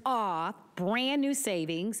 $50 off, brand new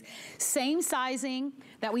savings. Same sizing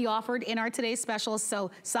that we offered in our today's special.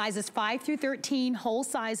 So sizes 5 through 13, whole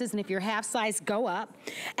sizes, and if you're half size, go up.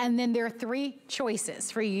 And then there are 3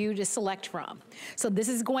 choices for you to select from. So this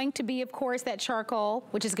is going to be, of course, that charcoal,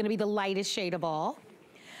 which is gonna be the lightest shade of all.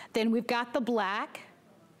 Then we've got the black,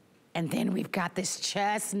 and then we've got this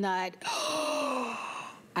chestnut.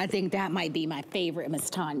 I think that might be my favorite, Miss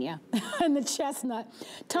Tanya, and the chestnut.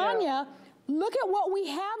 Tanya, look at what we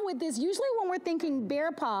have with this. Usually when we're thinking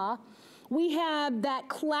Bear Paw, we have that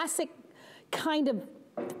classic kind of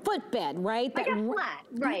footbed, right? Like a flat,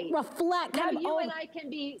 right. A flat kind of. You and I can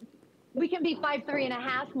be, we can be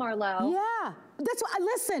 5'3½", Marlo. Yeah, that's what,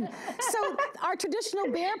 listen. So our traditional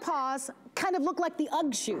Bear Paws kind of look like the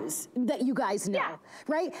UGG shoes that you guys know,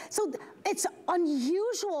 right? So it's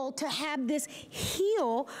unusual to have this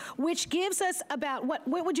heel, which gives us about, what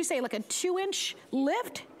would you say, like a 2-inch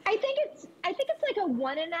lift? I think it's like a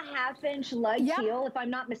 1.5-inch lug heel, if I'm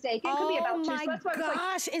not mistaken. It could be about 2. Oh my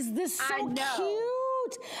gosh, is this so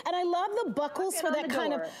cute? And I love the buckles for that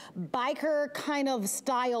kind of biker kind of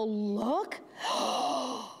style look.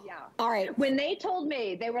 All right. When they told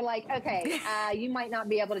me, they were like, okay, you might not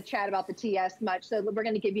be able to chat about the TS much, so we're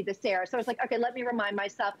going to give you the Sarah. So I was like, okay, let me remind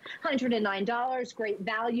myself, $109, great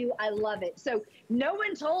value. I love it. So no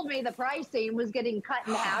one told me the pricing was getting cut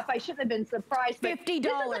in half. I shouldn't have been surprised. $50. This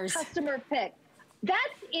is a customer pick. That's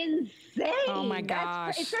insane. Oh my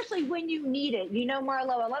gosh. Especially when you need it. You know,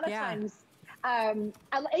 Marlo, a lot of times, and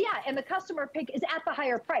the customer pick is at the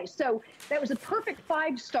higher price. So that was a perfect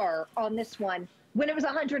 5-star on this one when it was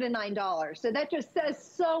 $109. So that just says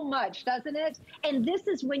so much, doesn't it? And this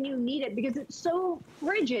is when you need it because it's so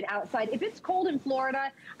frigid outside. If it's cold in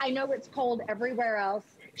Florida, I know it's cold everywhere else.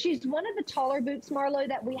 She's one of the taller boots, Marlo,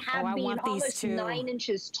 that we have being almost 9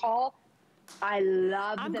 inches tall. I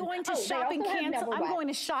love them. I'm going to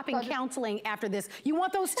shopping counseling after this. You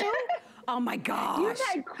want those too? Oh my gosh. You've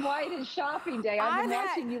had quite a shopping day. I've been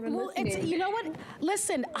watching you and listening. You know what?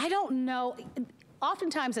 Listen, I don't know.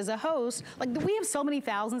 oftentimes as a host, like we have so many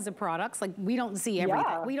thousands of products, like we don't see everything.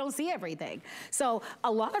 Yeah. We don't see everything. So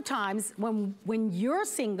a lot of times when you're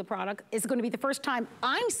seeing the product, it's gonna be the first time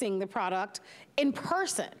I'm seeing the product in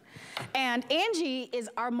person. And Angie is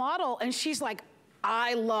our model, and she's like,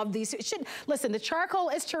 I love these. Listen, the charcoal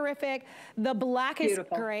is terrific. The black is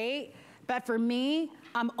great. But for me,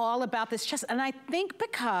 I'm all about this chest. And I think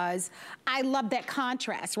because I love that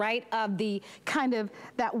contrast, right? Of the kind of,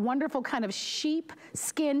 that wonderful kind of sheep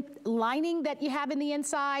skin lining that you have in the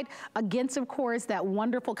inside against, of course, that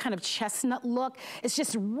wonderful kind of chestnut look. It's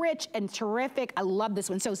just rich and terrific. I love this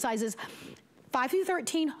one. So sizes 5 through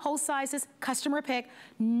 13, whole sizes, customer pick.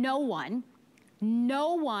 No one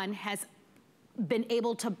has been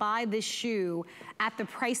able to buy this shoe at the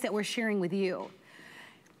price that we're sharing with you.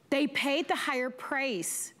 They paid the higher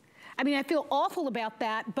price. I mean, I feel awful about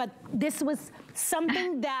that, but this was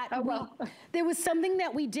something that there was something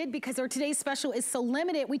that we did because our today's special is so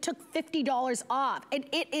limited. We took $50 off, and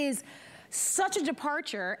it is such a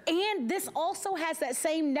departure. And this also has that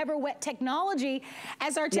same never wet technology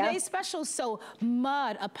as our today's special. So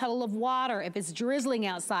mud, a puddle of water, if it's drizzling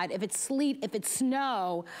outside, if it's sleet, if it's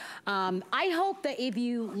snow. I hope that if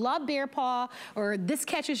you love Bear Paw or this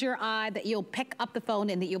catches your eye, that you'll pick up the phone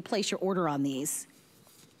and that you'll place your order on these.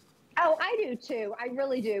 Oh, I do too. I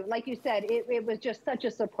really do. Like you said, it was just such a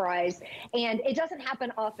surprise, and it doesn't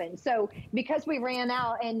happen often. So because we ran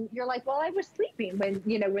out, and you're like, well, I was sleeping when,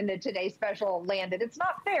 you know, when the Today Special landed. It's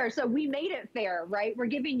not fair. So we made it fair, right? We're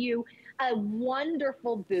giving you a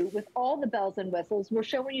wonderful boot with all the bells and whistles. We're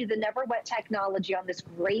showing you the Never Wet technology on this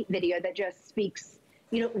great video that just speaks,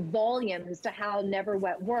 you know, volumes to how Never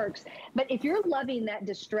Wet works. But if you're loving that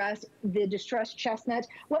the distressed chestnut,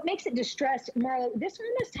 what makes it distressed, Marlo, this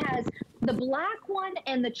almost has the black one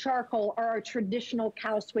and the charcoal are a traditional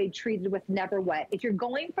cow suede treated with Never Wet. If you're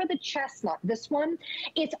going for the chestnut, this one,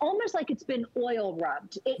 it's almost like it's been oil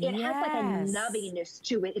rubbed. It has like a nubbiness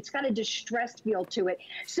to it. It's got a distressed feel to it.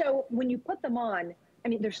 So when you put them on, I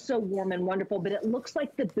mean, they're so warm and wonderful, but it looks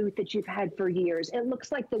like the boot that you've had for years. It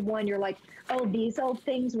looks like the one you're like, oh, these old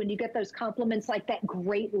things, when you get those compliments, like that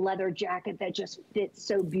great leather jacket that just fits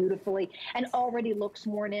so beautifully and already looks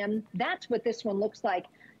worn in. That's what this one looks like.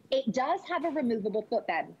 It does have a removable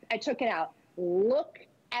footbed. I took it out. Look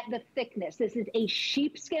at the thickness. This is a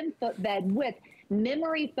sheepskin footbed with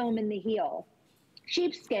memory foam in the heel.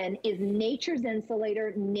 Sheepskin is nature's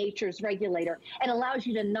insulator, nature's regulator. It allows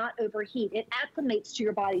you to not overheat. It acclimates to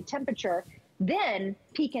your body temperature. Then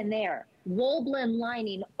peek in there. Wool blend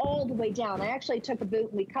lining all the way down. I actually took a boot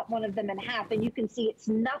and we cut one of them in half, and you can see it's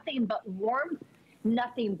nothing but warmth,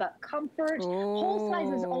 nothing but comfort. Whole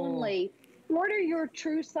sizes only. Order your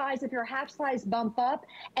true size if your half size bump up,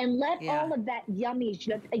 and let all of that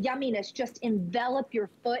yumminess just envelop your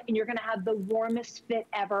foot, and you're going to have the warmest fit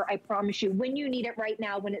ever. I promise you. When you need it right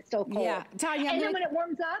now, when it's still cold. Yeah, Tanya, and then when it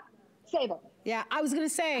warms up, save them. Yeah, I was going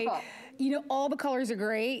to say, you know, all the colors are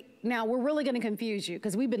great. Now we're really going to confuse you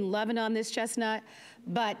because we've been loving on this chestnut,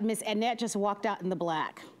 but Miss Annette just walked out in the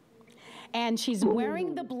black. And she's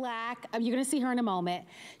wearing the black. You're going to see her in a moment.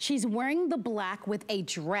 She's wearing the black with a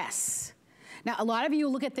dress. Now, a lot of you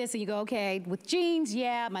look at this and you go, okay, with jeans,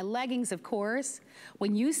 yeah, my leggings, of course.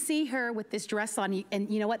 When you see her with this dress on,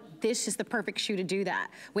 and you know what? This is the perfect shoe to do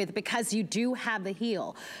that with because you do have the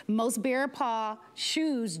heel. Most Bear Paw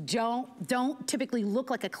shoes don't typically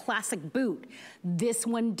look like a classic boot. This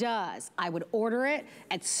one does. I would order it.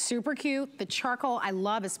 It's super cute. The charcoal I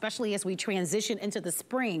love, especially as we transition into the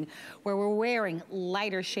spring where we're wearing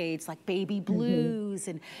lighter shades like baby blues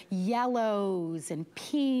and yellows and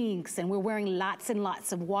pinks, and we're wearing lots and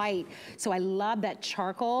lots of white. So I love that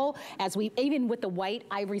charcoal as we, even with the white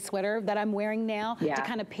ivory sweater that I'm wearing now, to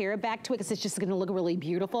kind of pair it back to it because it's just gonna look really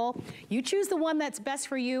beautiful. You choose the one that's best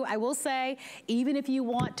for you. I will say, even if you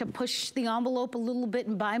want to push the envelope a little bit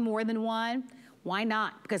and buy more than one, why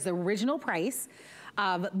not? Because the original price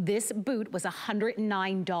of this boot was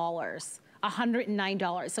 $109.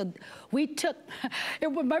 $109. So we took,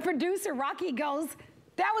 my producer, Rocky, goes,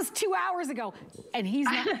 that was 2 hours ago. And he's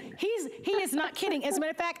not, he is not kidding. As a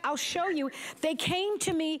matter of fact, I'll show you. They came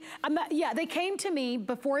to me, they came to me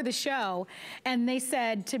before the show and they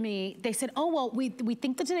said to me, oh, well, we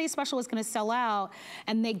think the Today's Special is gonna sell out.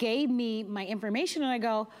 And they gave me my information and I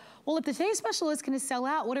go, well, if the Today's Special is gonna sell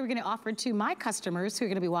out, what are we gonna offer to my customers who are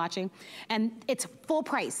gonna be watching? And it's full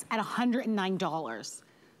price at $109.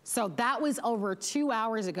 So that was over 2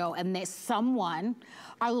 hours ago, and someone,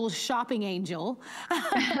 our little shopping angel,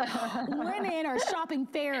 went in, our shopping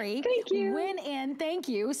fairy, went in, thank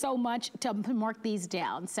you so much, to mark these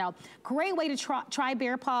down. So great way to try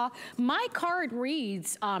Bear Paw. My card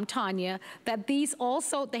reads, Tanya, that these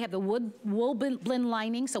also, they have the wool blend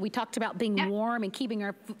lining, so we talked about being warm and keeping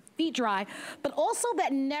our feet dry, but also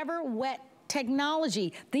that never wet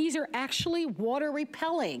technology. These are actually water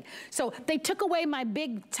repelling. So they took away my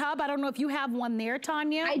big tub. I don't know if you have one there,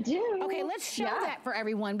 Tanya. I do. Okay, let's show that for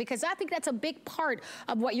everyone, because I think that's a big part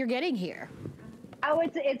of what you're getting here. Oh,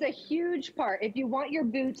 it's a huge part. If you want your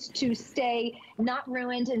boots to stay not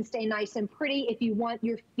ruined and stay nice and pretty, if you want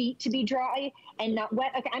your feet to be dry and not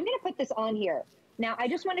wet. Okay, I'm going to put this on here. Now, I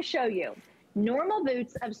just want to show you. Normal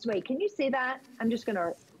boots of suede. Can you see that? I'm just going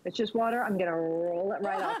to... It's just water. I'm going to roll it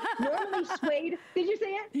right off. Normally suede, did you see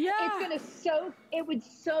it? Yeah. It's going to soak, it would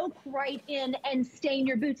soak right in and stain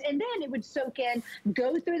your boots. And then it would soak in,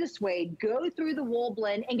 go through the suede, go through the wool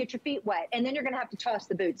blend, and get your feet wet. And then you're going to have to toss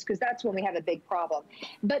the boots, because that's when we have a big problem.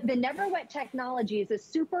 But the Never Wet technology is a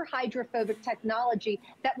super hydrophobic technology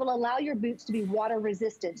that will allow your boots to be water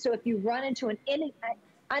resistant. So if you run into an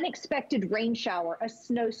unexpected rain shower, a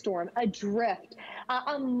snowstorm, a drift,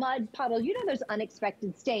 a mud puddle, you know those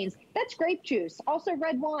unexpected stains. That's grape juice, also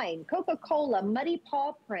red wine, Coca-Cola, muddy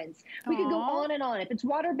paw prints. We could go on and on. If it's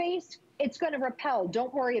water-based, it's going to repel.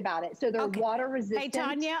 Don't worry about it. So they're water resistant. Hey,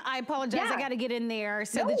 Tanya, I apologize. I got to get in there.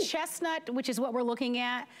 So the chestnut, which is what we're looking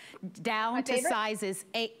at, down to sizes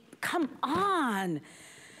 8. Come on.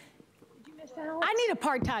 I need a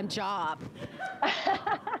part-time job.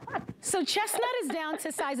 So chestnut is down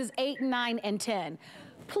to sizes 8, 9, and 10.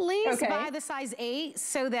 Please buy the size 8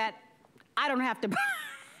 so that I don't have to buy.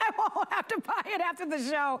 I won't have to buy it after the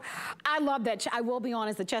show. I love that. I will be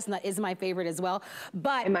honest, the chestnut is my favorite as well.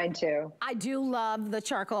 But and mine too. I do love the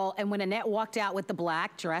charcoal. And when Annette walked out with the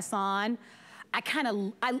black dress on,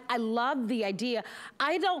 I love the idea.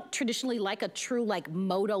 I don't traditionally like a true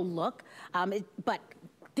moto look, but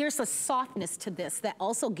there's a softness to this that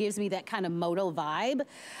also gives me that kind of moto vibe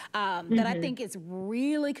that I think is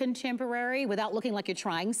really contemporary without looking like you're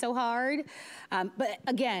trying so hard. But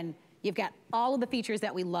again, you've got all of the features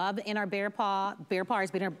that we love in our Bear Paw. Bear Paw has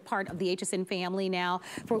been a part of the HSN family now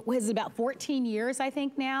for about 14 years, I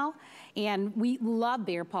think now. And we love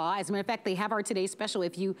Bear Paw. As a matter of fact, they have our Today's Special.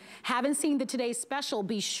 If you haven't seen the Today's Special,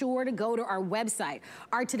 be sure to go to our website.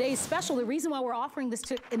 Our Today's Special, the reason why we're offering this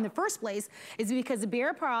in the first place is because the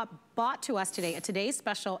Bear Paw bought to us today a Today's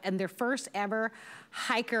Special and their first ever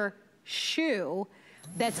hiker shoe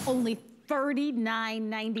that's only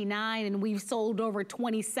 $39.99, and we've sold over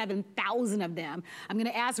 27,000 of them. I'm gonna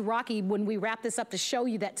ask Rocky when we wrap this up to show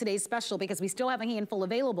you that Today's Special, because we still have a handful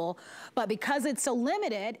available, but because it's so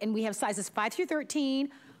limited, and we have sizes 5 through 13,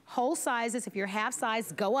 whole sizes. If you're half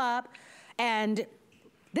size, go up. And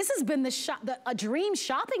this has been a dream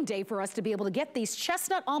shopping day for us to be able to get these.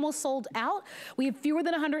 Chestnut almost sold out. We have fewer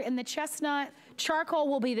than 100 in the chestnut. Charcoal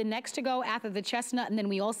will be the next to go after the chestnut, and then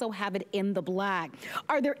we also have it in the black.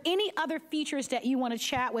 Are there any other features that you want to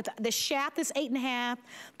chat with? The shaft is 8.5.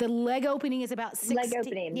 The leg opening is about 16. Leg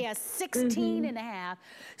opening. Yeah, 16.5.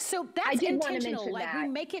 So that's intentional. Like we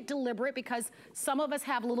make it deliberate because some of us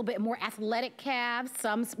have a little bit more athletic calves,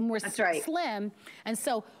 some more slim, and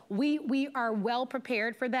so we are well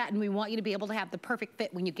prepared for that, and we want you to be able to have the perfect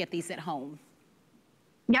fit when you get these at home.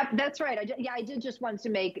 Yep, that's right. I did just want to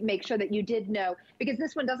make sure that you did know, because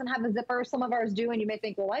this one doesn't have a zipper. Some of ours do, and you may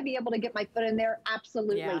think, will I be able to get my foot in there?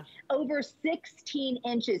 Absolutely. Yeah. Over 16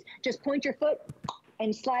 inches. Just point your foot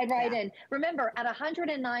and slide right in. Remember, at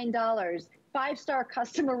 $109, 5-star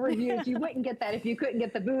customer reviews, you wouldn't get that if you couldn't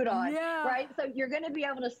get the boot on, right? So you're going to be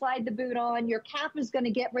able to slide the boot on. Your calf is going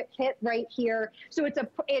to get hit right here. So it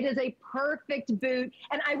is a perfect boot.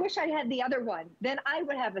 And I wish I had the other one. Then I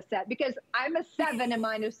would have a set, because I'm a 7 and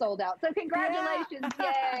mine is sold out. So congratulations.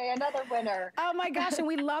 Yay, another winner. Oh my gosh, and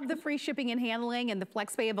we love the free shipping and handling and the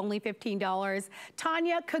flex pay of only $15.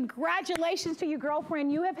 Tanya, congratulations to your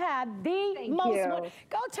girlfriend. You have had the most.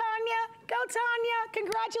 Go Tanya, go Tanya.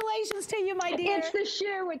 Congratulations to you, my dear. It's the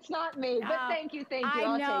shoe, it's not me, but thank you.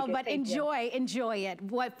 I know, but enjoy it.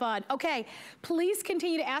 What fun. Okay, please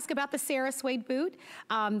continue to ask about the Sarah suede boot.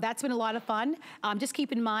 That's been a lot of fun. Just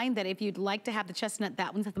keep in mind that if you'd like to have the chestnut,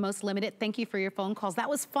 that one's the most limited. Thank you for your phone calls. That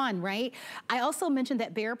was fun, right? I also mentioned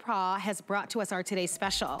that Bear Paw has brought to us our Today's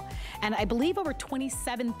Special, and I believe over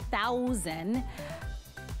 27,000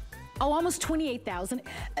 Oh, almost 28,000.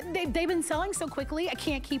 They've been selling so quickly, I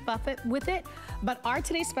can't keep up with it. But our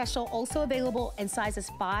today's special also available in sizes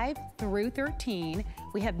 5 through 13.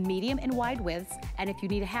 We have medium and wide widths, and if you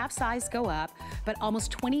need a half size, go up. But almost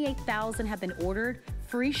 28,000 have been ordered.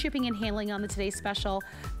 Free shipping and handling on the today's special.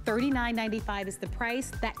 $39.95 is the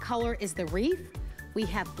price. That color is the wreath. We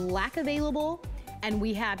have black available, and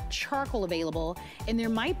we have charcoal available. And there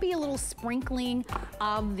might be a little sprinkling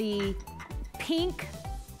of the pink,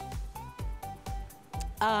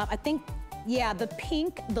 I think, yeah, the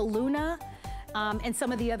pink, the Luna, and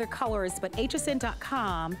some of the other colors, but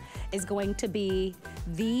hsn.com is going to be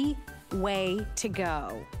the way to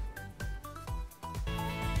go.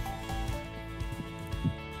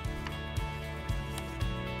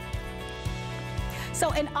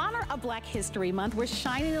 So in honor of Black History Month, we're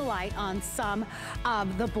shining a light on some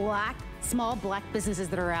of the small black businesses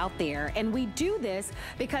that are out there. And we do this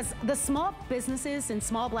because the small businesses and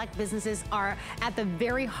small black businesses are at the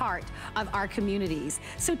very heart of our communities.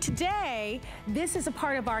 So today, this is a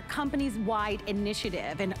part of our company-wide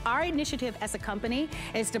initiative. And our initiative as a company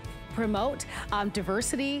is to promote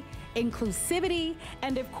diversity, inclusivity,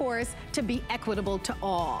 and of course, to be equitable to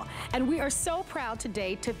all. And we are so proud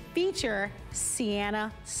today to feature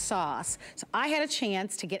Sienna sauce. So I had a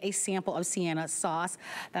chance to get a sample of Sienna sauce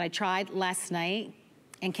that I tried last night.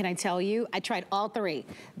 And can I tell you, I tried all three.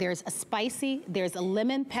 There's a spicy, there's a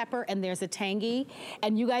lemon pepper, and there's a tangy.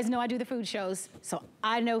 And you guys know I do the food shows, so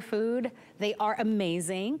I know food. They are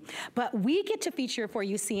amazing. But we get to feature for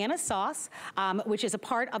you Sienna sauce, which is a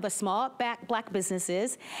part of the small black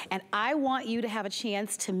businesses. And I want you to have a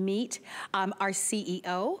chance to meet our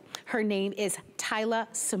CEO. Her name is Tyla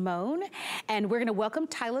Simone. And we're gonna welcome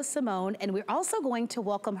Tyla Simone, and we're also going to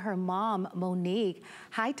welcome her mom, Monique.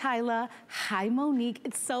 Hi, Tyla. Hi, Monique.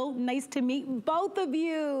 It's so nice to meet both of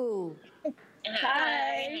you.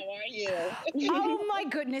 Hi, how are you? Oh my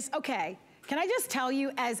goodness, okay. Can I just tell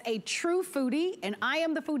you, as a true foodie, and I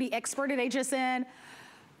am the foodie expert at HSN,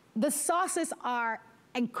 the sauces are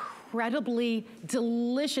incredibly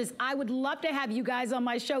delicious. I would love to have you guys on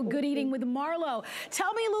my show, Good Eating with Marlo.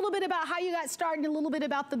 Tell me a little bit about how you got started and a little bit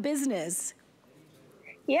about the business.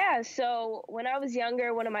 Yeah, so when I was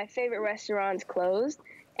younger, one of my favorite restaurants closed,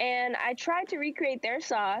 and I tried to recreate their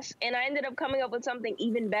sauce, and I ended up coming up with something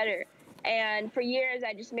even better. And for years,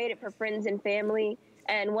 I just made it for friends and family.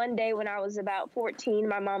 And one day when I was about 14,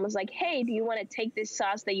 my mom was like, hey, do you want to take this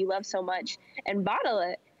sauce that you love so much and bottle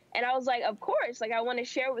it? And I was like, of course, like I want to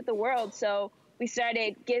share it with the world. So we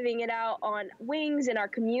started giving it out on wings in our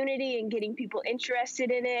community and getting people interested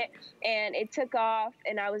in it. And it took off,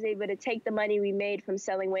 and I was able to take the money we made from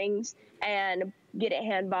selling wings and get it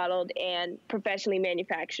hand bottled and professionally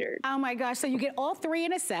manufactured. Oh my gosh, so you get all three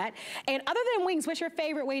in a set. And other than wings, what's your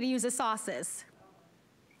favorite way to use the sauces?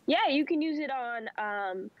 Yeah, you can use it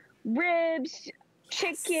on ribs,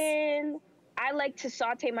 chicken. I like to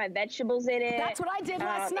saute my vegetables in it. That's what I did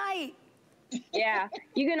last night. Yeah,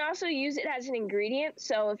 you can also use it as an ingredient.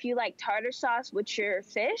 So if you like tartar sauce with your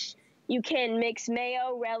fish, you can mix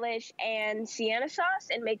mayo, relish, and Sienna sauce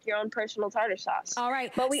and make your own personal tartar sauce. All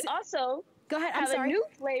right. But we also go ahead. have a new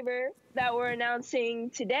flavor that we're announcing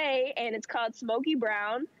today, and it's called Smoky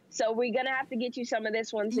Brown. So we're going to have to get you some of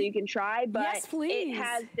this one so you can try. But yes, please. It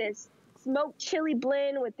has this smoked chili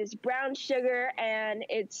blend with this brown sugar, and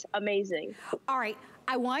it's amazing. All right.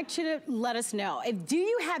 I want you to let us know, do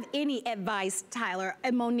you have any advice, Tyler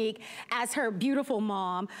and Monique, as her beautiful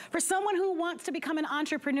mom, for someone who wants to become an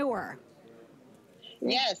entrepreneur?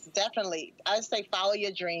 Yes, definitely. I would say follow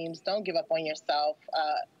your dreams. Don't give up on yourself.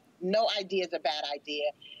 No idea is a bad idea.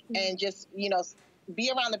 And just, you know,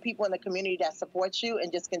 be around the people in the community that support you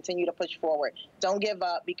and just continue to push forward. Don't give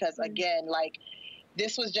up because, again, like,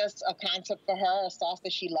 this was just a concept for her, a sauce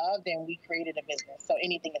that she loved, and we created a business. So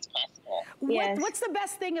anything is possible. Yes. What's the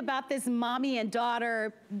best thing about this mommy and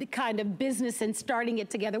daughter kind of business and starting it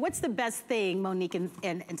together? What's the best thing, Monique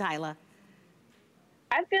and Tyla?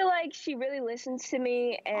 I feel like she really listens to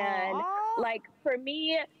me. And like for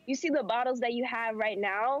me, you see the bottles that you have right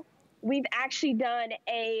now, we've actually done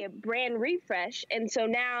a brand refresh. And so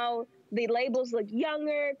now the labels look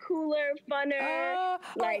younger, cooler, funner.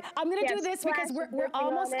 Like, I'm gonna do this because we're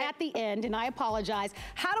almost at the end, and I apologize.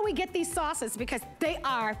 How do we get these sauces? Because they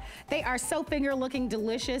are so finger-looking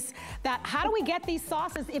delicious. How do we get these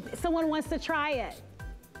sauces if someone wants to try it?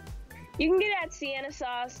 You can get it at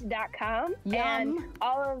siennasauce.com. And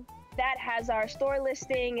all of that has our store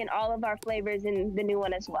listing and all of our flavors in the new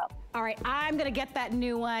one as well. All right, I'm gonna get that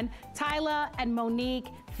new one. Tyla and Monique,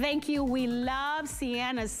 thank you. We love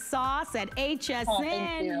Sienna's sauce at HSN. Oh,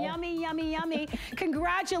 thank you. Yummy, yummy, yummy.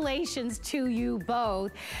 Congratulations to you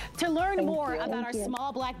both. To learn more about our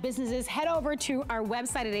small Black businesses, head over to our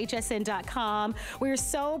website at hsn.com. We're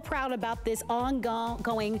so proud about this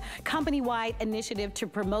ongoing company-wide initiative to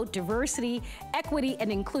promote diversity, equity,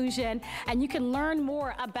 and inclusion. And you can learn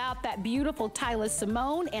more about that beautiful Tyler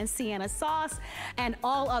Simone and Sienna sauce and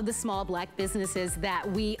all of the small Black businesses that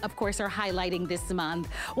we, of course, are highlighting this month.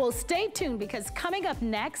 Well, stay tuned, because coming up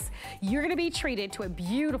next, you're going to be treated to a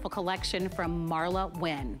beautiful collection from Marla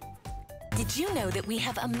Wynn. Did you know that we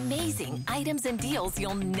have amazing items and deals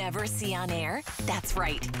you'll never see on air? That's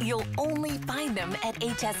right, you'll only find them at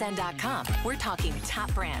hsn.com. We're talking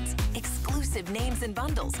top brands, exclusive names and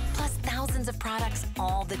bundles, plus thousands of products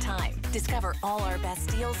all the time. Discover all our best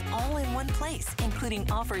deals all in one place, including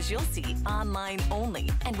offers you'll see online only.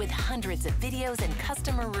 And with hundreds of videos and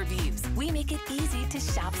customer reviews, we make it easy to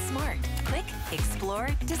shop smart. Click, explore,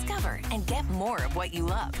 discover, and get more of what you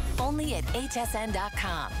love. Only at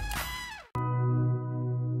hsn.com.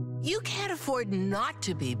 You can't afford not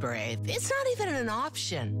to be brave. It's not even an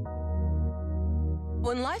option.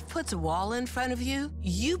 When life puts a wall in front of you,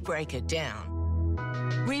 you break it down.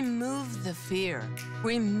 Remove the fear.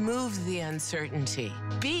 Remove the uncertainty.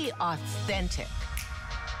 Be authentic.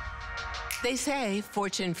 They say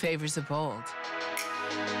fortune favors the bold.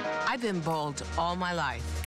 I've been bold all my life.